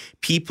leave,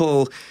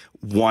 people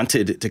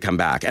wanted to come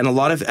back. And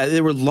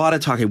there were a lot of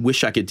talk, I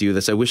wish I could do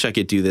this. I wish I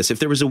could do this. If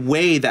there was a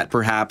way that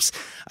perhaps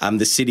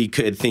the city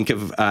could think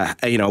of a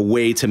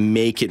way to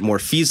make it more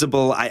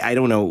feasible, I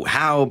don't know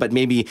how, but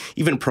maybe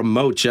even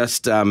promote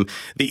just the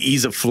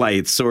ease of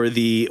flights or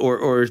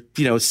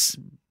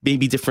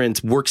maybe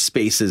different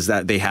workspaces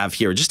that they have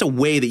here. Just a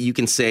way that you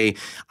can say,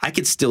 I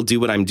could still do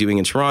what I'm doing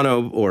in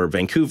Toronto or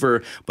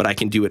Vancouver, but I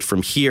can do it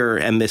from here.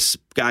 And this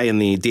guy in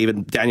the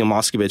Daniel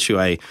Moskovich, who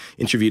I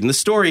interviewed in the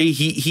story,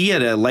 he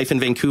had a life in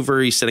Vancouver.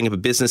 He's setting up a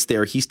business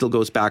there. He still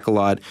goes back a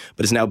lot,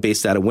 but is now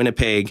based out of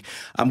Winnipeg.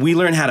 We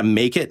learn how to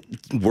make it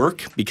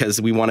work because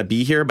we want to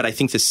be here. But I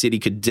think the city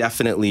could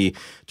definitely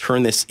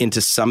turn this into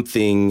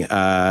something,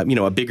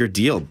 a bigger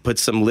deal. Put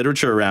some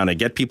literature around it.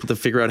 Get people to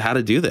figure out how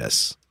to do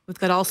this. We've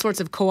got all sorts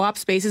of co-op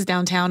spaces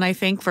downtown, I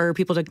think, for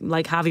people to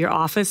like have your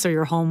office or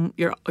your home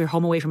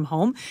away from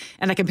home.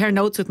 And I compare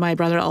notes with my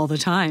brother all the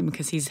time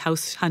because he's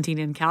house hunting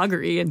in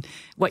Calgary and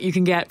what you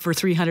can get for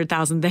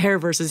 $300,000 there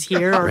versus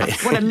here, or what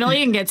 $1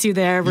 million gets you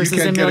there versus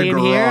 $1 million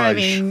here. I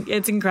mean,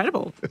 it's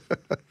incredible.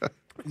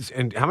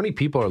 And how many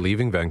people are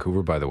leaving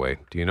Vancouver, by the way?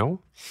 Do you know?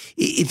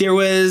 There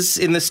was,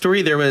 in the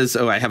story,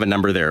 I have a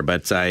number there,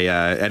 but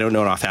I don't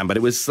know it offhand. But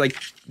it was like,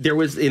 there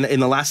was, in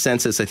the last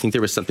census, I think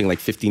there was something like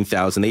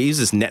 15,000. They use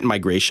this net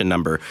migration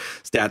number,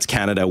 Stats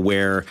Canada,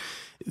 where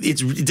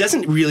it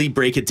doesn't really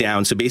break it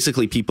down. So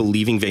basically, people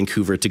leaving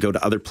Vancouver to go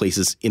to other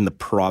places in the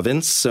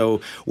province. So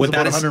what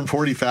that is,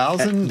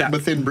 140,000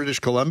 within British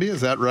Columbia.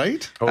 Is that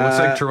right? Oh, it looks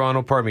like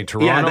Toronto. Pardon me.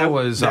 Toronto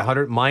was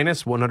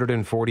minus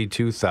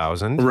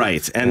 142,000.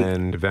 Right,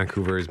 and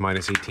Vancouver is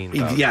minus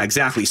 18,000. Yeah,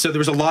 exactly. So there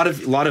was a lot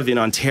of in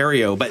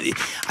Ontario, but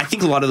I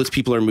think a lot of those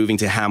people are moving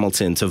to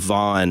Hamilton, to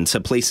Vaughan,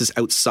 to places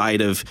outside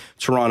of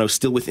Toronto,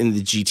 still within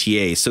the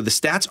GTA. So the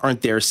stats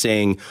aren't there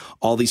saying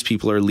all these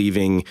people are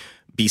leaving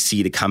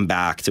BC to come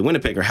back to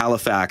Winnipeg or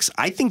Halifax.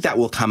 I think that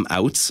will come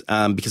out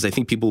because I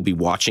think people will be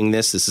watching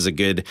this. This is a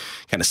good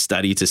kind of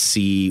study to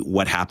see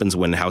what happens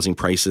when housing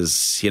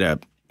prices hit a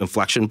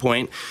inflection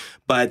point.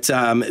 But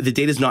the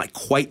data is not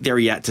quite there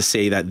yet to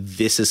say that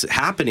this is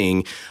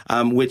happening,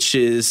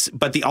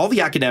 but all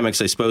the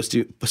academics I spoke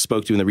to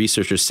and the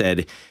researchers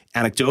said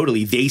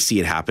anecdotally they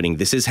see it happening.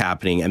 This is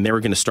happening, and they were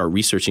going to start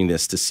researching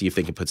this to see if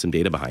they can put some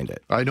data behind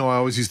it. I know I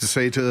always used to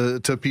say to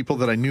people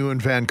that I knew in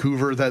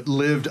Vancouver that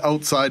lived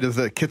outside of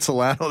the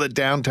Kitsilano, the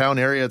downtown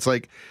area, it's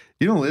like,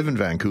 you don't live in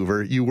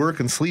Vancouver. You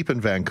work and sleep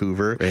in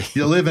Vancouver. Right.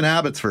 You live in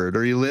Abbotsford,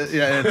 or you live,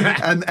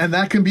 and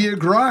that can be a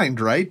grind,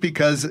 right?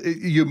 Because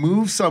you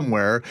move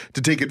somewhere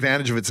to take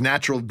advantage of its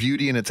natural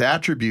beauty and its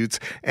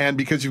attributes, and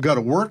because you've got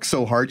to work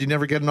so hard, you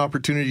never get an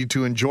opportunity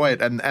to enjoy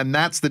it, and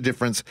that's the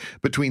difference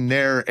between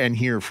there and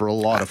here for a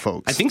lot of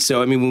folks. I think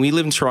so. I mean, when we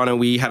lived in Toronto,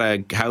 we had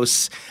a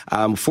house.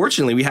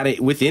 Fortunately, we had it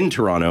within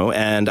Toronto,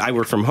 and I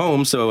work from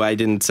home, so I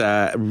didn't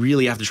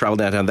really have to travel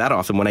downtown that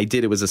often. When I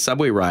did, it was a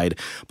subway ride.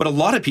 But a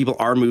lot of people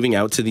are moving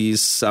out to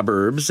these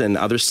suburbs and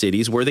other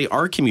cities where they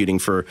are commuting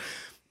for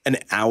an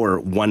hour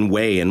one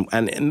way. And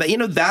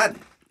that,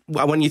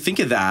 when you think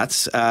of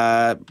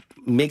that,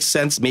 makes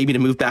sense maybe to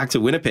move back to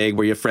Winnipeg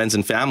where you have friends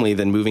and family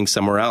than moving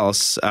somewhere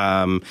else,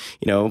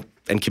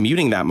 and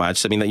commuting that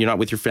much. I mean, that you're not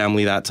with your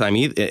family that time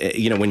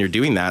either, when you're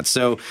doing that.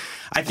 So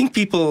I think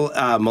people,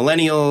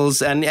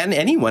 millennials and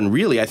anyone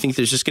really, I think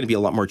there's just going to be a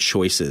lot more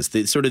choices.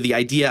 The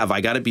idea of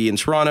I got to be in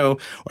Toronto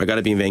or I got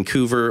to be in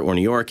Vancouver or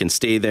New York and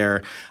stay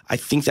there, I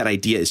think that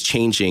idea is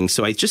changing.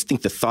 So I just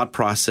think the thought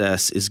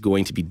process is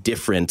going to be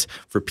different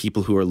for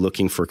people who are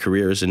looking for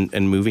careers and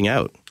moving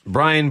out.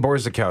 Brian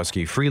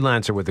Borzakowski,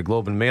 freelancer with the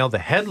Globe and Mail. The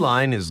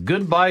headline is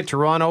Goodbye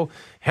Toronto,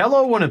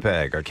 Hello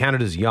Winnipeg. Are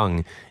Canada's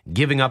young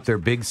giving up their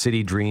big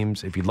city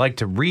dreams? If you'd like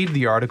to read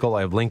the article,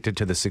 I've linked it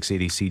to the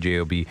 680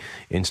 CJOB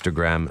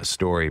Instagram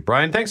story.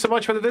 Brian, thanks so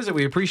much for the visit.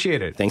 We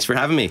appreciate it. Thanks for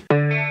having me.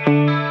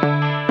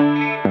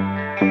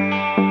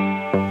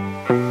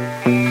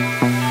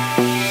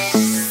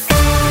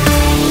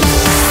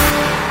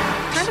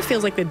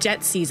 Feels like the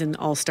Jets season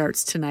all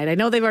starts tonight. I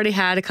know they've already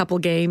had a couple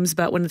games,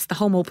 but when it's the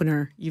home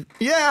opener,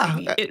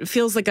 it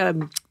feels like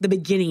the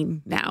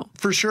beginning now.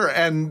 For sure.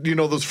 And,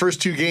 those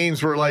first two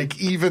games were like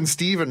even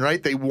Steven,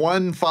 right? They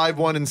won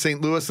 5-1 in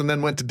St. Louis and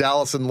then went to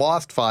Dallas and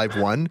lost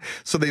 5-1.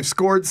 So they've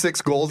scored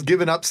 6 goals,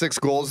 given up 6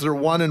 goals. They're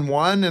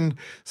 1-1. And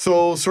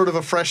so sort of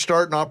a fresh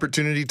start and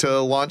opportunity to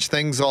launch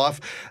things off.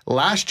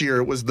 Last year,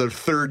 it was the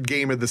third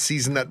game of the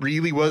season that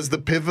really was the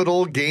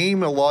pivotal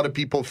game. A lot of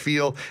people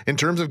feel in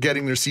terms of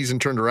getting their season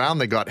turned around.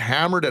 They got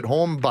hammered at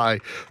home by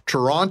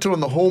Toronto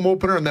in the home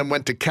opener and then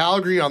went to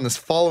Calgary on this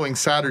following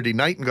Saturday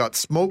night and got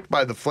smoked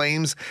by the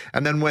Flames,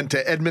 and then went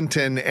to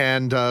Edmonton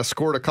and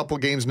scored a couple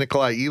games.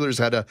 Nikolai Ehlers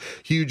had a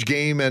huge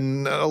game,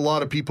 and a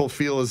lot of people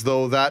feel as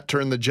though that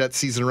turned the Jets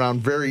season around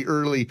very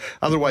early.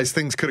 Otherwise,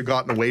 things could have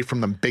gotten away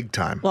from them big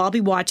time. Well, I'll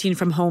be watching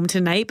from home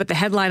tonight, but the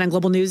headline on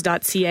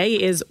globalnews.ca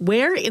is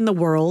Where in the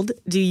World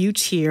Do You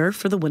Cheer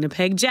for the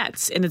Winnipeg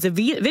Jets? And it's a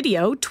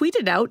video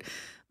tweeted out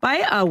by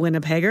a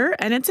Winnipegger,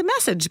 and it's a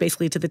message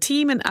basically to the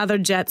team and other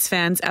Jets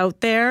fans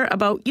out there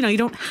about, you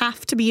don't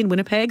have to be in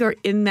Winnipeg or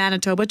in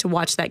Manitoba to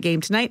watch that game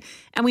tonight,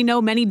 and we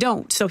know many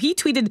don't. So he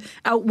tweeted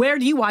out, where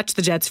do you watch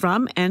the Jets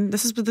from? And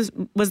this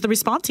was the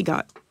response he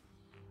got.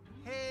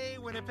 Hey,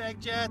 Winnipeg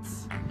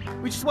Jets.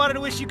 We just wanted to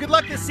wish you good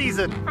luck this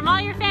season. From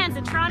all your fans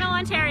in Toronto,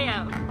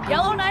 Ontario.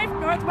 Yellowknife,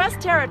 Northwest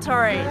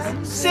Territories.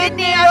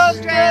 Sydney,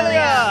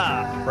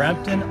 Australia.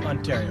 Brampton,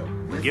 Ontario.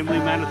 Gimli,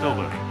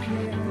 Manitoba.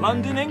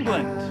 London,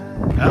 England.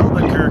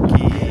 Albuquerque,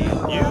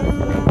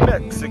 New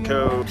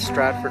Mexico.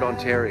 Stratford,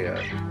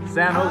 Ontario.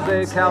 San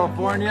Jose,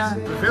 California.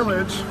 The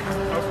village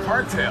of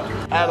Parkdale.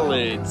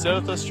 Adelaide,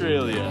 South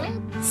Australia.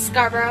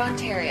 Scarborough,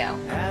 Ontario.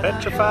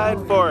 Petrified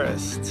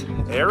Forest,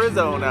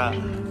 Arizona.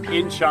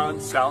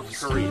 Incheon, South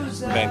Korea.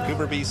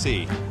 Vancouver,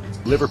 BC.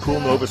 Liverpool,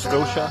 Nova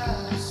Scotia.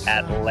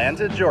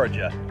 Atlanta,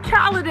 Georgia.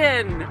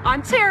 Caledon,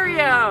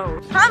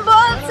 Ontario.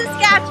 Humboldt,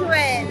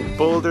 Saskatchewan.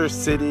 Boulder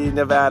City,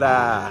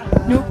 Nevada.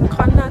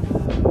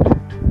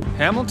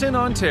 Hamilton,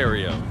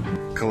 Ontario.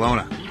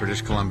 Kelowna,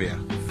 British Columbia.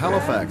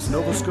 Halifax,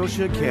 Nova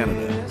Scotia,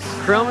 Canada.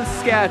 Cromer,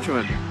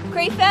 Saskatchewan.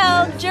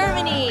 Krefeld,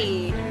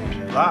 Germany.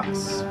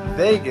 Las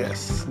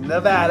Vegas,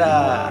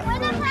 Nevada.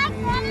 Winnipeg,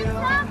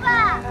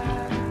 Manitoba.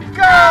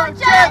 Go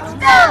Jets,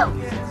 go!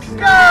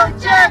 Go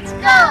Jets,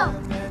 go!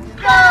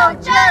 Go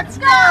Jets,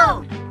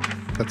 go!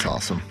 That's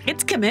awesome.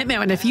 It's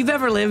commitment. And if you've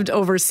ever lived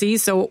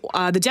overseas, so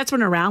the Jets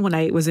weren't around when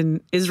I was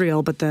in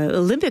Israel, but the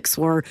Olympics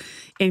were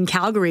in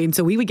Calgary. And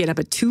so we would get up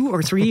at 2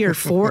 or 3 or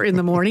 4 in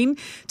the morning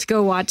to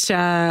go watch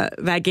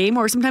that game.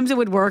 Or sometimes it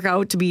would work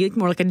out to be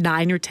more like a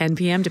 9 or 10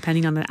 p.m.,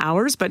 depending on the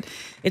hours. But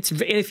it's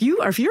if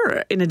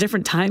you're in a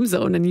different time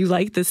zone and you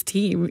like this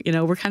team,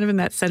 we're kind of in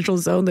that central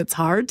zone that's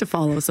hard to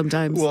follow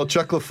sometimes. Well,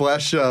 Chuck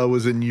LaFleche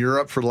was in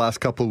Europe for the last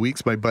couple of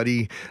weeks. My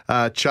buddy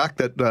Chuck,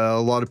 that a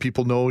lot of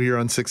people know here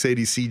on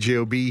 680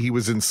 CJOB, he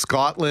was in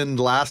Scotland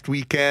last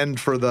weekend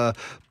for the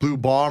Blue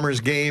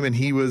Bombers game, and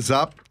he was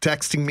up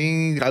texting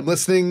me. I'm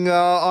listening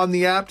on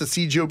the app to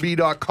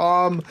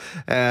cjob.com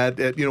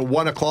at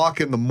 1 o'clock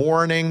in the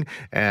morning,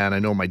 and I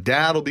know my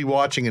dad will be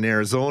watching in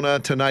Arizona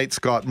tonight,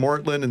 Scott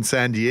Mortland in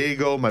San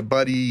Diego, my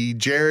buddy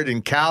Jared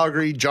in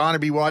Calgary, John will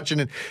be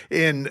watching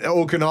in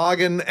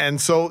Okanagan, and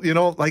so,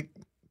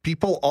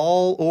 people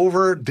all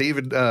over.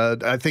 David,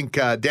 I think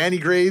Danny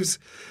Graves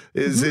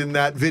is in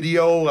that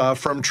video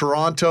from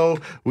Toronto.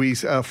 We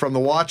from the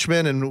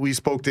Watchman, and we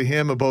spoke to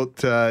him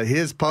about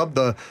his pub,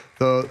 the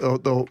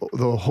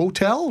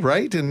hotel,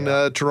 right in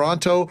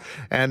Toronto,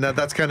 and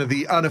that's kind of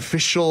the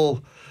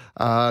unofficial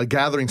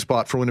gathering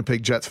spot for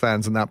Winnipeg Jets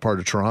fans in that part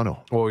of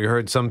Toronto. Well, we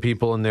heard some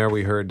people in there.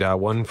 We heard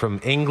one from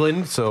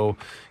England. So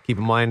keep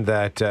in mind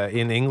that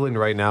in England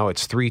right now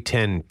it's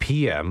 3:10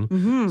 p.m.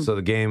 Mm-hmm. So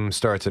the game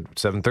starts at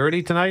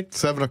 7:30 tonight.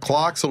 7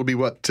 o'clock. So it'll be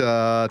what 2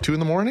 in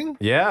the morning?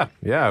 Yeah.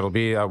 It'll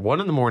be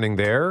 1 in the morning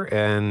there,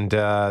 and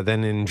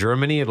then in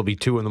Germany it'll be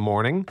 2 in the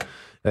morning.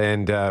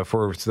 And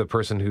for the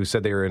person who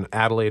said they were in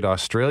Adelaide,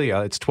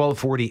 Australia, it's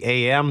 12:40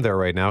 a.m. there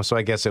right now. So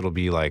I guess it'll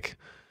be like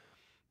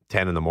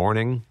 10 in the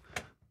morning.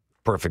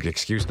 Perfect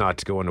excuse not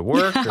to go into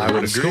work. I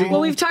would agree. Well,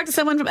 we've talked to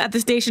someone at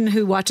the station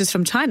who watches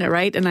from China,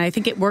 right? And I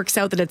think it works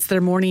out that it's their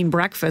morning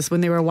breakfast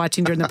when they were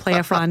watching during the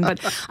playoff run. But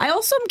I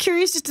also am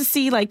curious just to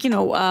see, what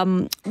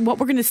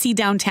we're going to see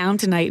downtown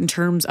tonight in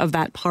terms of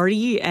that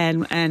party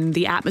and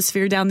the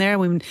atmosphere down there.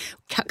 When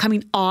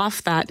coming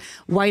off that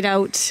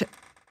whiteout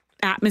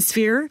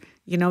atmosphere,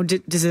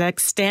 does it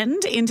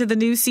extend into the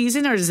new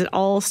season, or does it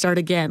all start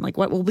again?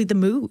 What will be the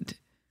mood?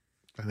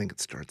 I think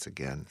it starts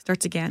again.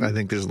 I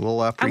think there's a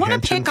little I apprehension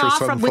want to pick for off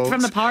some from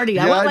folks. the party.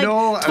 Yeah, I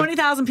want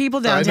 20,000 people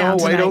downtown I know,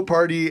 tonight. whiteout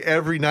party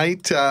every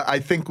night. I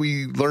think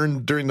we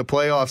learned during the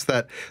playoffs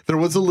that there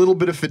was a little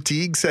bit of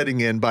fatigue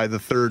setting in by the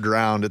third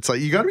round. It's like,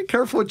 you got to be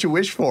careful what you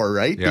wish for,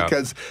 right? Yeah.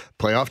 Because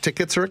playoff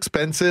tickets are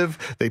expensive.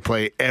 They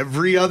play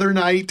every other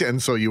night,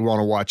 and so you want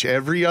to watch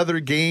every other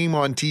game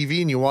on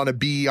TV, and you want to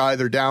be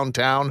either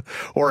downtown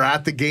or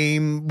at the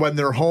game when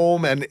they're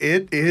home, and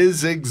it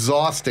is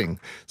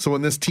exhausting. So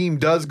when this team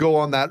does go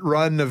on that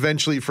run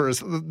eventually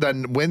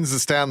then wins the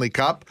Stanley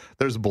Cup,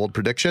 there's a bold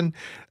prediction,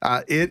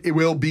 it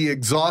will be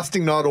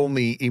exhausting, not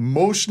only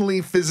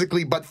emotionally,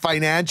 physically, but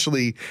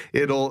financially.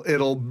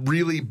 It'll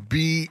really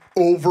be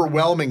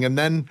overwhelming. And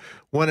then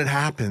when it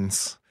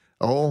happens,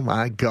 oh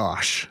my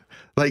gosh.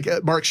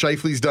 Mark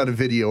Scheifele's done a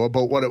video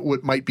about what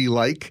it might be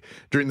like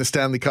during the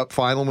Stanley Cup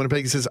final in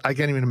Winnipeg. He says, I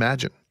can't even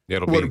imagine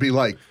it'd be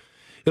like.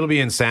 It'll be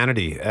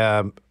insanity.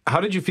 How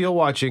did you feel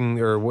watching,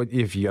 or what?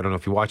 I don't know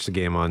if you watched the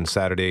game on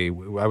Saturday.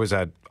 I was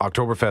at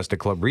Oktoberfest at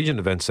Club Regent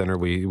Event Center.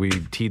 We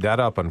teed that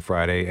up on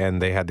Friday, and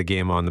they had the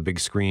game on the big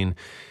screen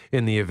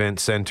in the event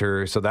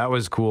center. So that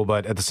was cool,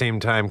 but at the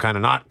same time, kind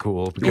of not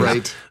cool.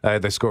 Because,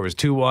 right. The score was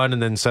 2-1,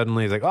 and then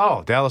suddenly it's like,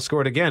 oh, Dallas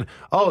scored again.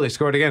 Oh, they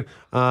scored again.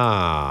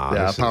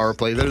 Power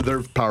play.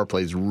 Their power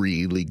play is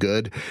really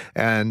good.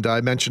 And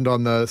I mentioned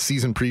on the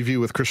season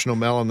preview with Christian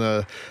O'Mell on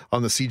the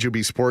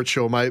CJB Sports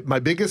Show, my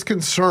biggest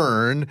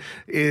concern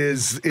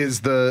is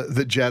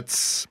the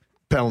Jets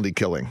penalty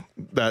killing.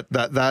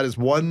 That is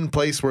one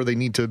place where they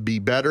need to be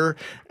better.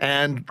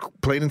 And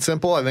plain and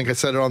simple, I think I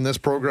said it on this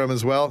program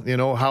as well,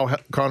 how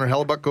Connor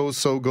Hellebuck goes,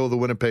 so go the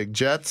Winnipeg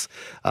Jets.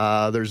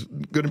 There's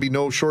going to be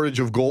no shortage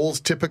of goals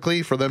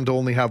typically. For them to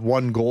only have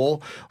one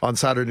goal on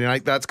Saturday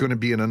night, that's going to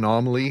be an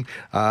anomaly.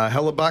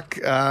 Hellebuck,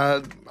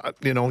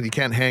 you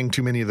can't hang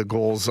too many of the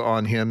goals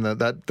on him.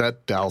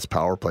 That Dallas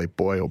power play,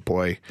 boy, oh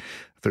boy.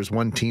 if there's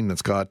one team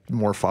that's got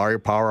more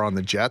firepower on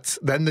the Jets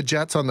than the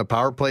Jets on the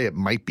power play, it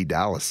might be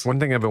Dallas. One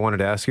thing I've wanted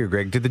to ask you,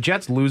 Greg, did the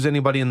Jets lose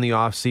anybody in the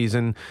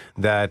offseason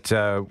that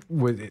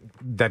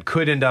that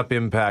could end up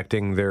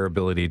impacting their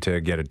ability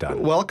to get it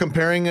done? Well,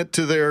 comparing it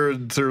to their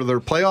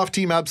playoff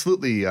team,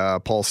 absolutely.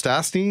 Paul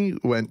Stastny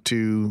went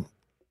to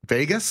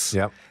Vegas.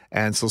 Yep.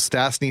 And so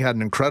Stastny had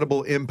an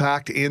incredible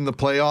impact in the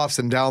playoffs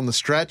and down the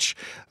stretch.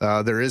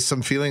 There is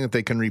some feeling that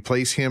they can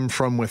replace him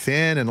from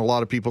within, and a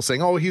lot of people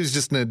saying, oh, he was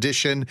just an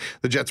addition.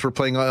 The Jets were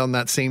playing on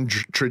that same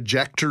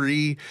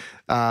trajectory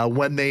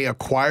when they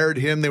acquired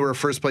him. They were a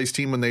first-place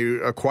team when they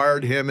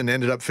acquired him and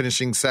ended up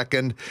finishing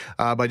second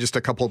by just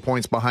a couple of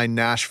points behind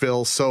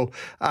Nashville. So,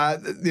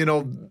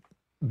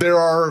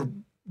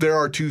 there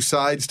are two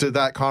sides to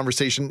that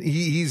conversation.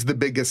 He's the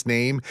biggest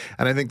name,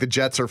 and I think the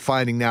Jets are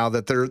finding now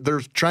that they're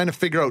trying to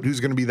figure out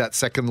who's going to be that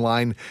second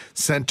line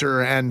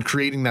center and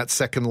creating that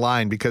second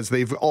line, because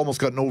they've almost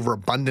got an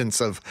overabundance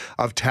of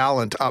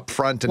talent up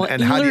front.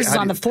 And Ehlers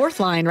on the fourth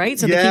line, right?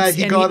 So he got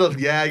a little bit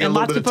of time. And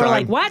lots of people are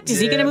like, "What? Is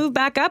he going to move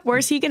back up?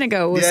 Where's he going to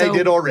go?" Yeah, he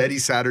did already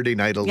Saturday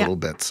night a little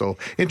bit. So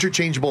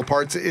interchangeable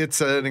parts. It's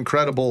an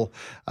incredible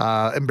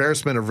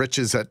embarrassment of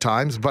riches at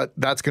times, but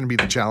that's going to be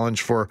the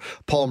challenge for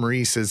Paul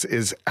Maurice.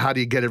 Is how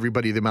do you get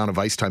everybody the amount of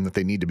ice time that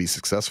they need to be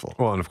successful?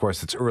 Well, and of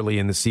course, it's early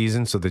in the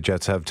season, so the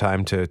Jets have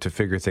time to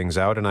figure things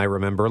out. And I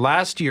remember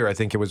last year, I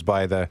think it was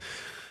by the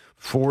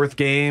fourth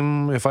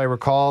game, if I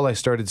recall,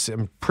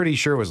 I'm pretty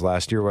sure it was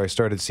last year where I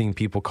started seeing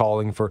people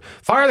calling for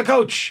fire the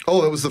coach.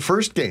 Oh, it was the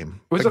first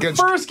game. It was the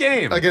first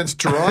game against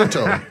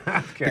Toronto.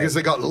 Because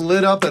they got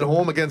lit up at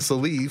home against the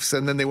Leafs,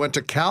 and then they went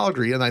to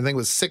Calgary, and I think it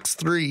was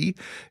 6-3,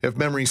 if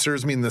memory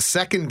serves me. In the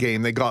second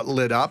game, they got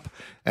lit up,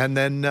 and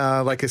then,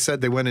 like I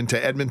said, they went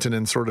into Edmonton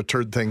and sort of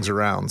turned things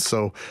around.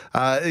 So,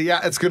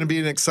 it's going to be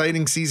an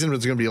exciting season, but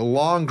it's going to be a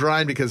long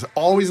grind, because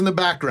always in the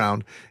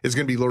background is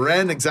going to be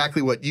Loren,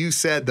 exactly what you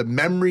said, the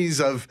memories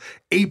of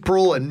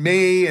April and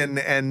May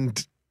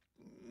and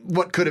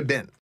what could have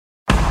been.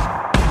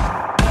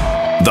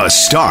 The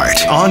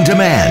Start on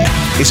Demand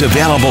is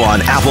available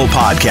on Apple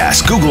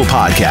Podcasts, Google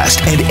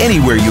Podcasts, and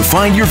anywhere you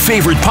find your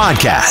favorite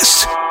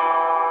podcasts.